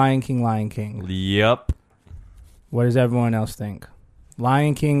 Lion King, Lion King, Lion King. Yep. What does everyone else think?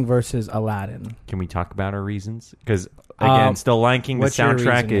 Lion King versus Aladdin. Can we talk about our reasons? Because again, still Lion King. The what's your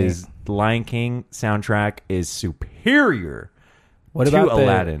soundtrack reason, is Lion King soundtrack is superior. What to about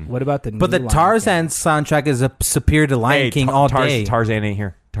Aladdin? What about the? But new the Lion Tarzan soundtrack is superior to Lion Hey, King all day. Tarzan ain't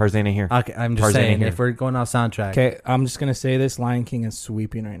here. Tarzan ain't here. Okay, I'm just Tarzan ain't saying here. if we're going off soundtrack, Okay, I'm just gonna say this: Lion King is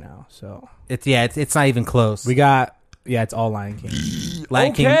sweeping right now. So it's not even close. we got it's all Lion King.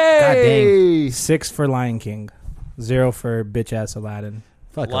 Lion King. God dang. 6 for Lion King, 0 for bitch ass Aladdin.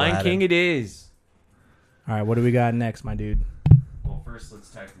 Fuck Lion Aladdin. King it is. All right, what do we got next, my dude? Well, first let's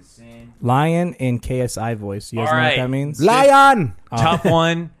type this in. Lion in KSI voice. You guys All know right. what that means? Lion. Tough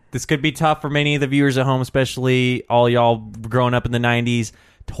one. This could be tough for many of the viewers at home, especially all y'all growing up in the 90s.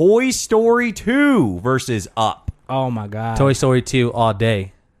 Toy Story 2 versus Up. Oh my god. Toy Story 2 all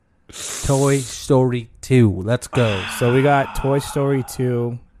day. Toy Story 2. Let's go. So we got Toy Story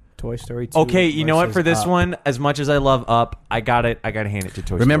 2. Toy Story 2. Okay, you know what? versus For this Up. one, as much as I love Up, I gotta hand it to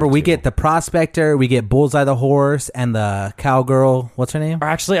Toy Remember, Story we 2. get the Prospector, we get Bullseye the horse, and the cowgirl. What's her name? Or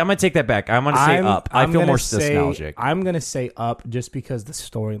actually, I'm gonna take that back. I'm gonna say Up. I feel gonna more say- nostalgic. I'm gonna say Up just because the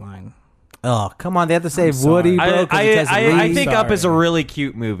storyline. Oh, come on. They have to say I'm Woody, sorry. bro. 'cause he has I leaves. think Up is a Sorry. really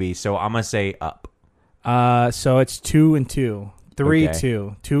cute movie, so I'm gonna say Up. So it's 2 and 2. 3, Okay.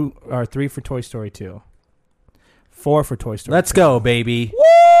 2. 2 or 3 for Toy Story 2. 4 for Toy Story. Let's 2. go, baby.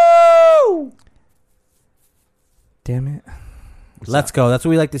 Woo! Damn it. Let's go. That's what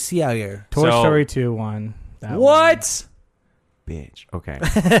we like to see out here. Toy So- Story 2 won. That What? Bitch. Okay.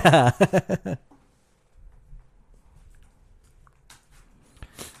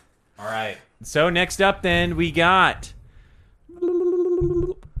 All right. So next up, then we got.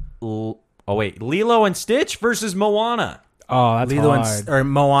 Oh wait, Lilo and Stitch versus Moana. Oh, that's Lilo hard. or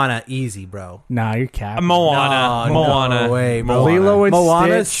Moana, easy, bro. Nah, you're capping. Moana. No, Moana. no way, bro. Moana. Lilo and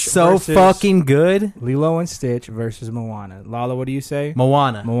Moana's Stitch so versus- fucking good. Lilo and Stitch versus Moana. Lala, what do you say?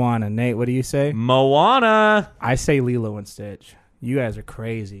 Moana. Moana. Nate, what do you say? Moana. I say Lilo and Stitch. You guys are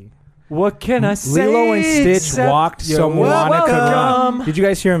crazy. What can I say? Lilo and Stitch except walked you're so Moana could run. welcome? Did you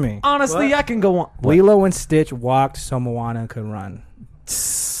guys hear me? Honestly, I can go on. Lilo and Stitch walked so Moana could run.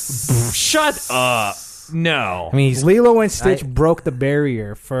 Shut up. No. I mean, he's Lilo and Stitch broke the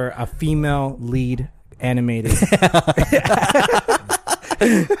barrier for a female lead animated.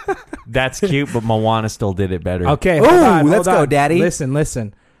 That's cute, but Moana still did it better. Okay, Ooh, hold on, let's hold go, on. Daddy.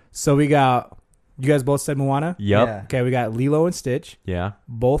 Listen. So we got, you guys both said Moana? Yep. Yeah. Okay, we got Lilo and Stitch. Yeah.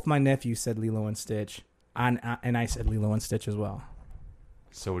 Both my nephews said Lilo and Stitch. And I said Lilo and Stitch as well.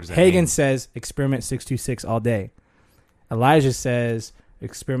 So what does that Hagen mean? says Experiment 626 all day. Elijah says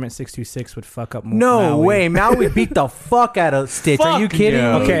Experiment 626 would fuck up no Maui. way. Maui beat the fuck out of Stitch. Are you Fuck kidding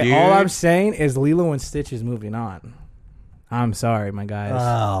no. me? Okay, dude. all I'm saying is Lilo and Stitch is moving on. I'm sorry, my guys.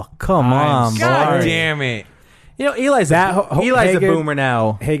 Oh, come I'm on, God boy. sorry. damn it. You know, Eli's Eli's a Hagen- boomer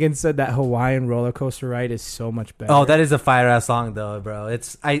now. Hagen said that Hawaiian roller coaster ride is so much better. Oh, that is a fire ass song though, bro.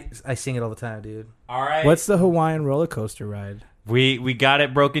 It's I sing it all the time, dude. All right. What's the Hawaiian roller coaster ride? We got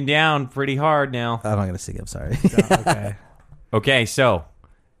it broken down pretty hard now. I'm not gonna sing it. I'm sorry. Okay. Okay, so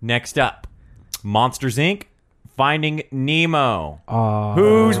next up, Monsters Inc. Finding Nemo.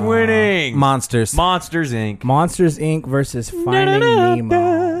 Who's winning? Monsters. Monsters Inc. Monsters Inc. versus Finding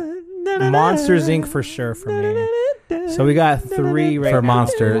Nemo. Monsters Inc. for sure for me. So we got 3 right For now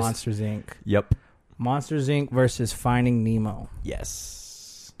Monsters. Monsters Inc. Yep. Monsters Inc. versus Finding Nemo.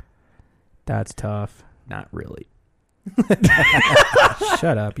 Yes. That's tough. Not really.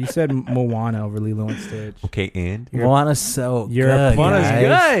 Shut up. You said Moana over Lilo and Stitch. Okay, and Moana's so Your good. opponent's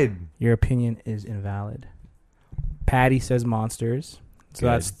guys. good. Your opinion is invalid. Patty says Monsters. So Good.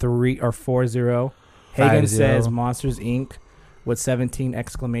 that's 3 or 4-0. Hagen 5-0. says Monsters Inc. with 17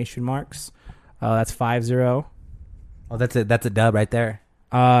 exclamation marks. That's 5-0. Oh, that's it. That's a dub right there.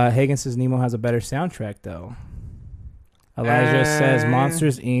 Hagen says Nemo has a better soundtrack, though. Elijah says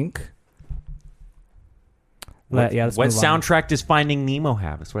Monsters Inc. What, Let's what move on. soundtrack does Finding Nemo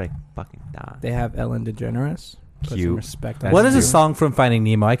have? That's what I fucking die. They have Ellen DeGeneres. Put some Cute. respect on What it. is a song from Finding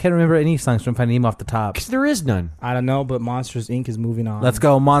Nemo? I can't remember any songs from Finding Nemo off the top. Because there is none. I don't know, but Monsters Inc. is moving on. Let's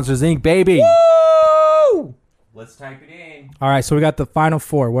go, Monsters Inc., baby. Woo! Let's type it in. All right, so we got the final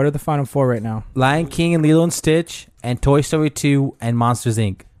four. What are the final four right now? Lion King and Lilo and Stitch, and Toy Story 2 and Monsters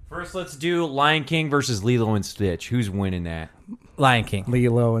Inc. First, let's do Lion King versus Lilo and Stitch. Who's winning that? Lion King.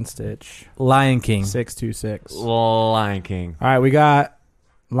 Lilo and Stitch. Lion King. 626. Lion King. All right, we got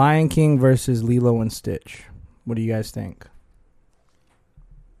Lion King versus Lilo and Stitch. What do you guys think?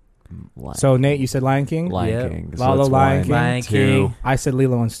 Lion, So Nate, you said Lion King. Lion Yep. King. Lalo, it's Lion one, King. Lion two. King. I said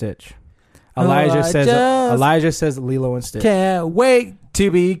Lilo and Stitch. Elijah says Lilo and Stitch. Can't wait to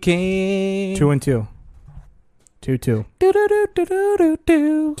be king. 2 and 2. 2-2. Do, do, do, do, do,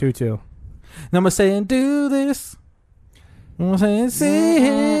 do, do. 2-2. Now I'm saying do this. I'm saying see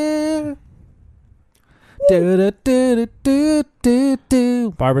here. Do, do, do, do, do,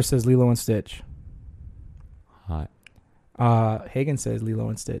 do. Barbara says Lilo and Stitch. Hot. Hagen says Lilo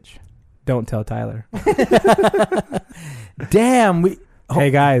and Stitch. Don't tell Tyler. Damn, we. Hey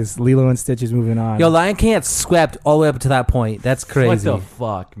guys, Lilo and Stitch is moving on. Yo, Lion King had swept all the way up to that point. That's crazy. What the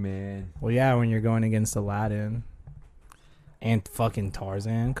fuck, man? Well, yeah, when you're going against Aladdin and fucking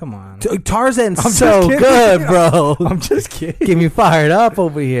Tarzan, come on. Tarzan's I'm so just kidding. good, bro. I'm just kidding. Get me fired up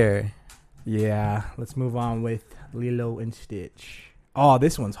over here. Yeah, let's move on with Lilo and Stitch. Oh,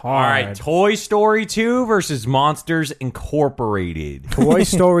 this one's All hard. right, Toy Story 2 versus Monsters Incorporated. Toy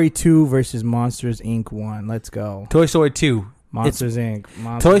Story 2 versus Monsters Inc. 1. Let's go. Toy Story 2. Monsters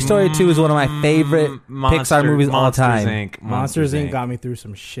Inc. Toy Story 2 is one of my favorite Pixar movies of all time. Inc. Monsters Inc. got me through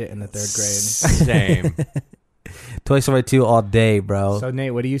some shit in the 3rd grade. Same. Toy Story 2 all day, bro. So,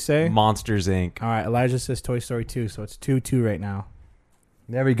 Nate, what do you say? Monsters Inc. All right, Elijah says Toy Story 2, so it's 2-2 right now.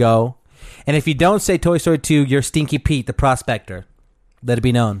 There we go. And if you don't say Toy Story 2, you're Stinky Pete, the prospector. Let it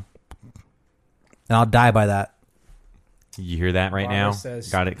be known. And I'll die by that. You hear that right Barbara now?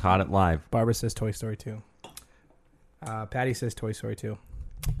 says- Caught it live. Barbara says Toy Story 2. Patty says Toy Story 2.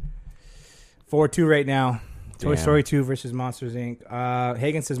 4-2 right now. Toy Damn. Story 2 versus Monsters Inc.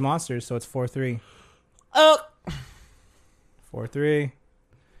 Hagen says Monsters, so it's 4-3. Oh. 4-3.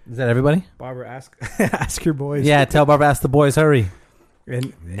 Is that everybody? Barbara, ask your boys. Yeah, tell Barbara, ask the boys, hurry.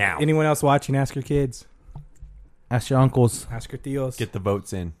 And Now. anyone else watching, ask your kids. Ask your uncles. Ask your tios. Get the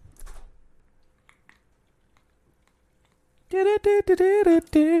votes in.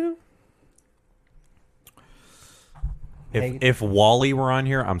 If Wally were on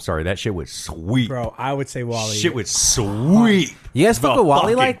here, I'm sorry, that shit was sweet. Bro, I would say Wally. Shit was sweet. You guys fuck with Wally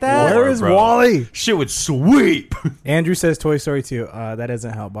fucking like that? Where is bro. Wally? Shit was sweet. Andrew says Toy Story 2. That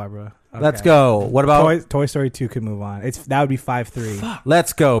doesn't help, Barbara. Okay. Let's go. What about... Toy Story 2 could move on. That would be 5-3.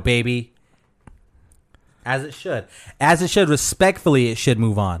 Let's go, baby. As it should. As it should. Respectfully, it should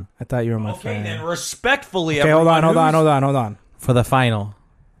move on. I thought you were my Okay, friend. then respectfully, Okay, hold on. everyone Hold on. For the final.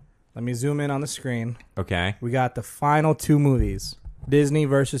 Let me zoom in on the screen. Okay. We got the final 2 movies. Disney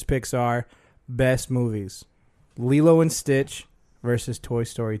versus Pixar. Best movies. Lilo and Stitch versus Toy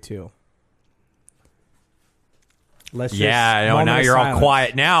Story 2. Let's just Yeah, I know. moment Now of you're all silence.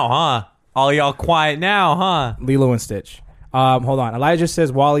 quiet now, huh? All y'all quiet now, huh? Lilo and Stitch. Hold on. Elijah says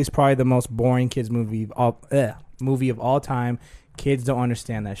Wally's probably the most boring kids movie of all time. Kids don't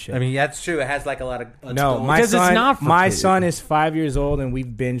understand that shit. I mean, that's true. It has like a lot of... no, my Because it's son. not for my kids. son is 5 years old, and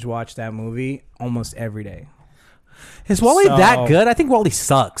we've binge watched that movie almost every day. Is Wally So- that good? I think Wally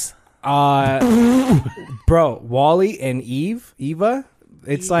sucks. Bro, Wally and Eva.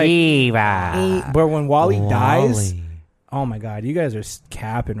 It's like, Eva. but when Wally dies, oh my god, you guys are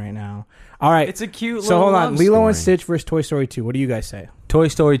capping right now. All right, It's a cute so little hold on. love Lilo and story. Stitch versus Toy Story 2. What do you guys say? Toy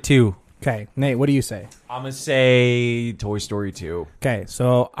Story 2. Okay, Nate, what do you say? I'm going to say Toy Story 2. Okay,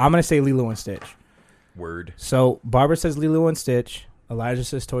 so I'm gonna say Lilo and Stitch. Word. So Barbara says Lilo and Stitch. Elijah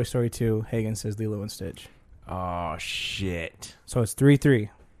says Toy Story 2. Hagen says Lilo and Stitch. Oh, shit. So it's 3-3.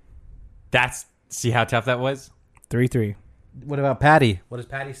 See how tough that was? 3-3. What about Patty? What does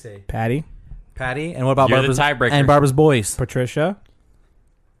Patty say? Patty, Patty? And what about You're the Barbara's... tiebreaker. And Barbara's boys? Patricia,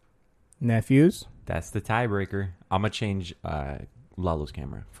 nephews, That's the tiebreaker. I'm going to change Lalo's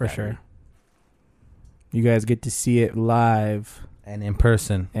camera. for sure. You guys get to see it live And in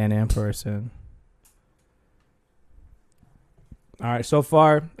person. and in person. All right, so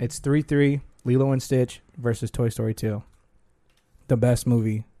far it's 3-3. Lilo and Stitch versus Toy Story 2. The best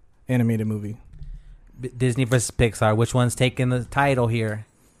movie, animated movie. Disney versus Pixar. Which one's taking the title here?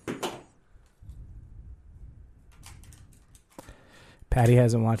 Patty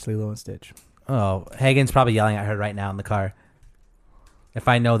hasn't watched Lilo and Stitch. Oh, Hagen's probably yelling at her right now in the car. If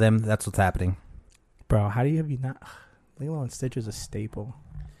I know them, that's what's happening. Bro, how do you have you not? Lilo and Stitch is a staple.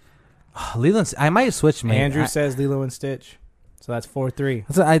 Leland, I might switch, man. Andrew says Lilo and Stitch. So that's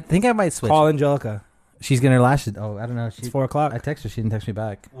 4-3. I think I might switch. Call Angelica. She's getting her lashes. Oh, I don't know. It's 4 o'clock. I text her. She didn't text me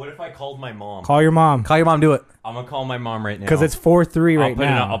back. What if I called my mom? Call your mom. Call your mom. Do it. I'm gonna call my mom right now Because it's 4-3 right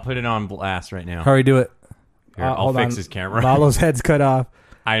now. I'll put it on blast right now. Hurry, do it. Here, I'll hold fix on. his camera. Lalo's head's cut off.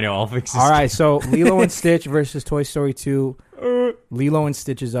 I know. I'll fix his. All right, so Lilo and Stitch versus Toy Story 2. Lilo and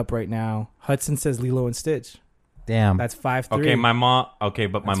Stitch is up right now. Hudson says Lilo and Stitch. Damn. That's 5-3. Okay, my mom. Okay,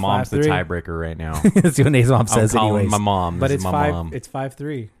 but my That's mom's the 5-3. tiebreaker right now. That's what Nate's mom I'm says, calling anyways. my mom. But This it's is my 5. mom. It's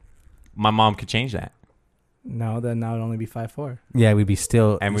 5-3. My mom could change that, No, then that would only be 5-4. Yeah, we'd be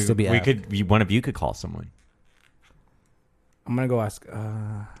still. and we'd still be we out. could. One of you could call someone. I'm gonna go ask.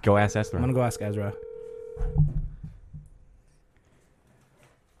 Go ask Esther. I'm gonna go ask Ezra.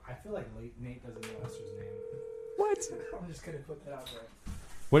 I feel like Nate doesn't know Esther's name. What? I'm just gonna put that out there.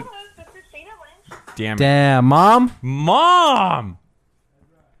 What? Hello, this is Dana Lynch. Damn. Damn, mom. Mom.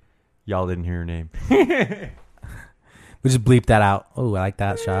 Y'all didn't hear her name. We just bleep that out. Oh, I like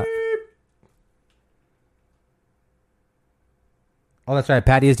that shot. Oh, that's right.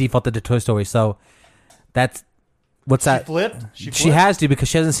 Patty has defaulted to Toy Story, so that's what's that? flipped. She has to because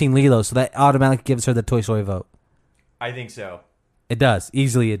she hasn't seen Lilo, so that automatically gives her the Toy Story vote. I think so. It does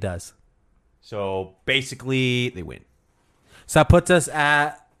easily. It does. So basically, they win. So that puts us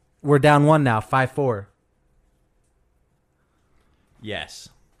at we're down 1 now, 5-4. Yes.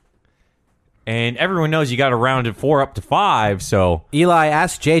 And everyone knows you got to round it 4 up to 5. So Eli,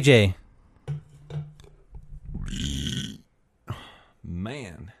 ask JJ.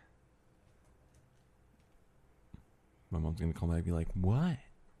 man, my mom's gonna call back and be like, "What?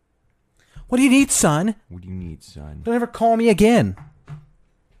 What do you need, son? What do you need, son?" Don't ever call me again.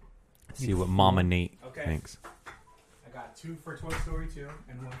 See what Mama Nate Okay. thinks. I got 2 for Toy Story 2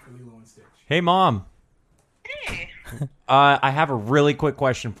 and 1 for Lilo and Stitch. Hey, Mom. Hey. I have a really quick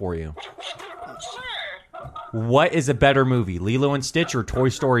question for you. Sure. What is a better movie, Lilo and Stitch or Toy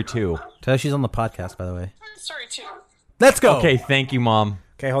Story 2? Tell her she's on the podcast, by the way. Story 2. Let's go. Okay, thank you, Mom.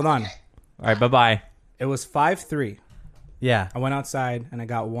 Okay, hold on. All right, bye-bye. It was 5-3. Yeah. I went outside and I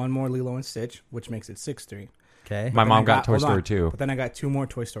got 1 more Lilo and Stitch, which makes it 6-3. Okay. My Then mom I got Toy hold on. Story 2. But then I got 2 more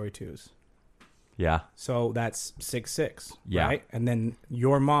Toy Story 2s. Yeah. So that's 6-6. Yeah. Right? And then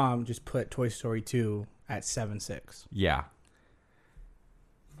your mom just put Toy Story 2 at 7-6. Yeah.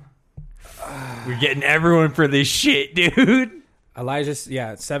 We're getting everyone for this shit, dude. Elijah's,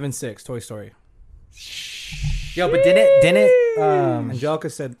 7-6 Toy Story. Yo, but didn't Angelica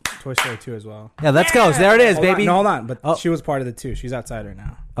said Toy Story 2 as well. yeah, let's go. So there it is, Hold on, baby. no, hold on. But Oh. she was part of the 2. She's outside right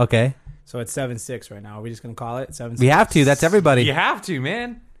now. Okay. So it's 7-6 right now. Are we just going to call it 7-6? We have to. That's everybody. You have to,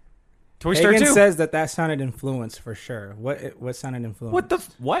 man. Toy Story Hagen 2. says that sounded influenced for sure. What sounded influenced? What the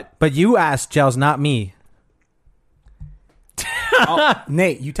what? But you asked Gels, not me.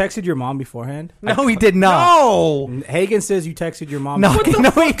 Nate, you texted your mom beforehand? No, he did not. No. Hagen says you texted your mom. No, before- no,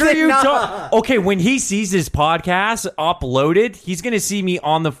 he What are did you not. talking? Okay, when he sees his podcast uploaded, he's gonna see me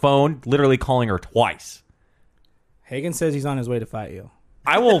on the phone, literally calling her twice. Hagen says he's on his way to fight you.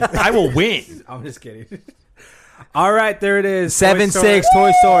 I will win. I'm just kidding. All right, there it is. 7-6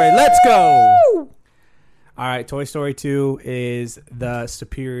 Toy Story. Let's go. All right, Toy Story 2 is the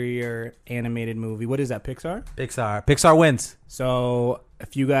superior animated movie. What is that, Pixar? Pixar wins. So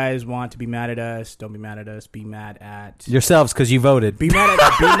if you guys want to be mad at us, don't be mad at us. Be mad at Yourselves, because you voted. be mad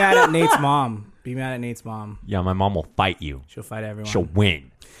at Nate's mom. Be mad at Nate's mom. Yeah, my mom will fight you. She'll fight everyone. She'll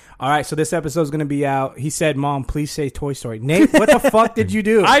win. All right, so this episode's going to be out. He said, "Mom, please say Toy Story." Nate, what the fuck did you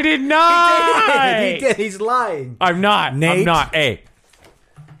do? I did not. He did. He's lying. I'm not. Nate? I'm not. Hey,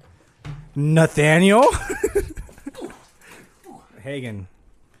 Nathaniel? Hagen.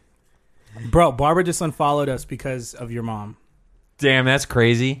 Bro, Barbara just unfollowed us because of your mom. damn, that's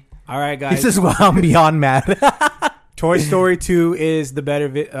crazy. All right, guys. This is why I'm beyond mad. Toy Story 2 is the better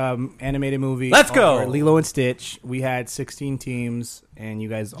animated movie. Let's go. over Lilo and Stitch. We had 16 teams, and you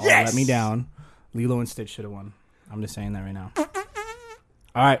guys all let me down. Lilo and Stitch should have won. I'm just saying that right now. All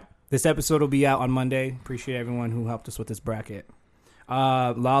right. This episode will be out on Monday. Appreciate everyone who helped us with this bracket.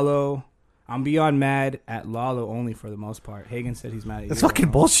 Lalo, I'm beyond mad at Lalo only for the most part. Hagen said he's mad at you. That's fucking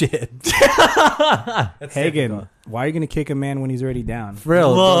bullshit. Hagen, why are you going to kick a man when he's already down?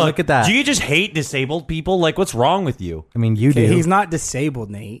 Real. Look at that. Do you just hate disabled people? Like, what's wrong with you? I mean, you do. Okay, he's not disabled,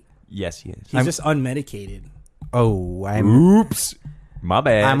 Nate. Yes, he is. He's just unmedicated. Oh, I'm Oops. My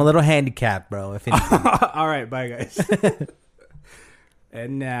bad. a little handicapped, bro. If anything. All right, bye, guys.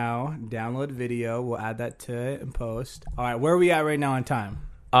 And now, download video. We'll add that to it and post. All right, where are we at right now on time?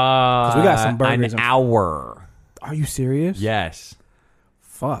 we we got some burgers An and- hour. Are you serious? Yes.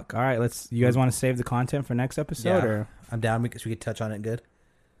 Fuck. All right, let's. You guys want to save the content for next episode, Yeah. or I'm down because we could touch on it good.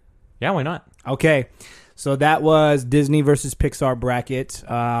 Yeah, why not? Okay, so that was Disney versus Pixar bracket.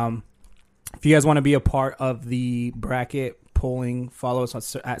 If you guys want to be a part of the bracket polling, follow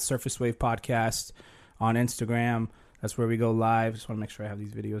us at Surface Wave Podcast on Instagram. That's where we go live. Just want to make sure I have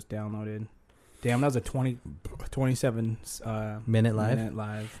these videos downloaded. Damn, that was a 27 Minute live. Minute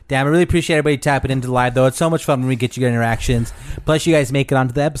live. Damn, I really appreciate everybody tapping into live, though. It's so much fun when we get you good interactions. Plus, you guys make it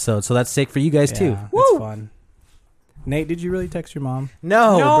onto the episode, so that's sick for you guys, too. Yeah, it's fun. Nate, did you really text your mom?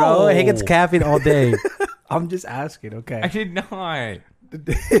 No, No. bro. He gets caffeine all day. I'm just asking, okay. I did not. I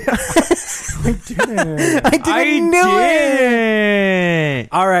I didn't do it.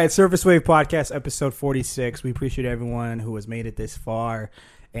 All right, Surface Wave Podcast, episode 46. We appreciate everyone who has made it this far.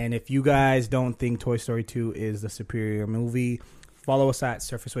 And if you guys don't think Toy Story 2 is the superior movie, follow us at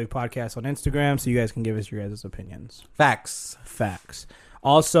Surface Wave Podcast on Instagram so you guys can give us your guys' opinions. Facts.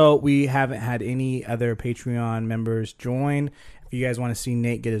 Also, we haven't had any other Patreon members join. If you guys want to see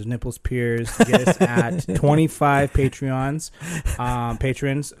Nate get his nipples pierced, get us at 25 patrons.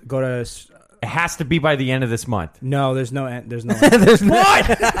 Go to... It has to be by the end of this month. No, there's no... There's no-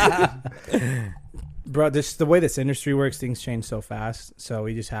 Bro, this the way this industry works, things change so fast. So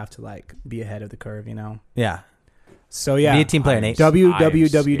we just have to like be ahead of the curve, you know? Yeah. So yeah. Be a team player, Nate.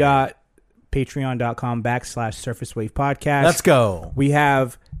 www.patreon.com/Surface Wave Podcast. Let's go. We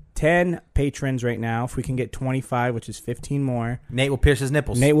have 10 patrons right now. If we can get 25, which is 15 more, Nate will pierce his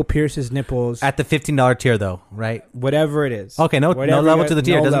nipples. Nate will pierce his nipples At the $15 tier, though, right? whatever it is. Okay, no Whatever level you to the guys-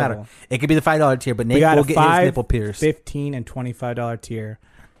 tier. no Doesn't level. matter. It could be the $5 tier, but We Nate got will a get 5, his nipple pierced. 15, and $25 tier.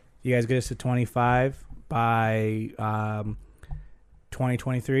 You guys get us to 25 by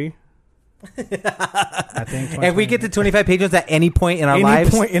 2023. I think. If we get to 25 patrons at any point in our any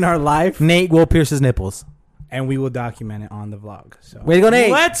lives, point in our life, Nate will pierce his nipples. and we will document it on the vlog. So, Way to go,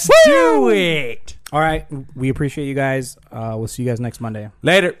 Nate. Let's Woo! do it. all right, we appreciate you guys. We'll see you guys next Monday.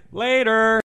 Later. Later.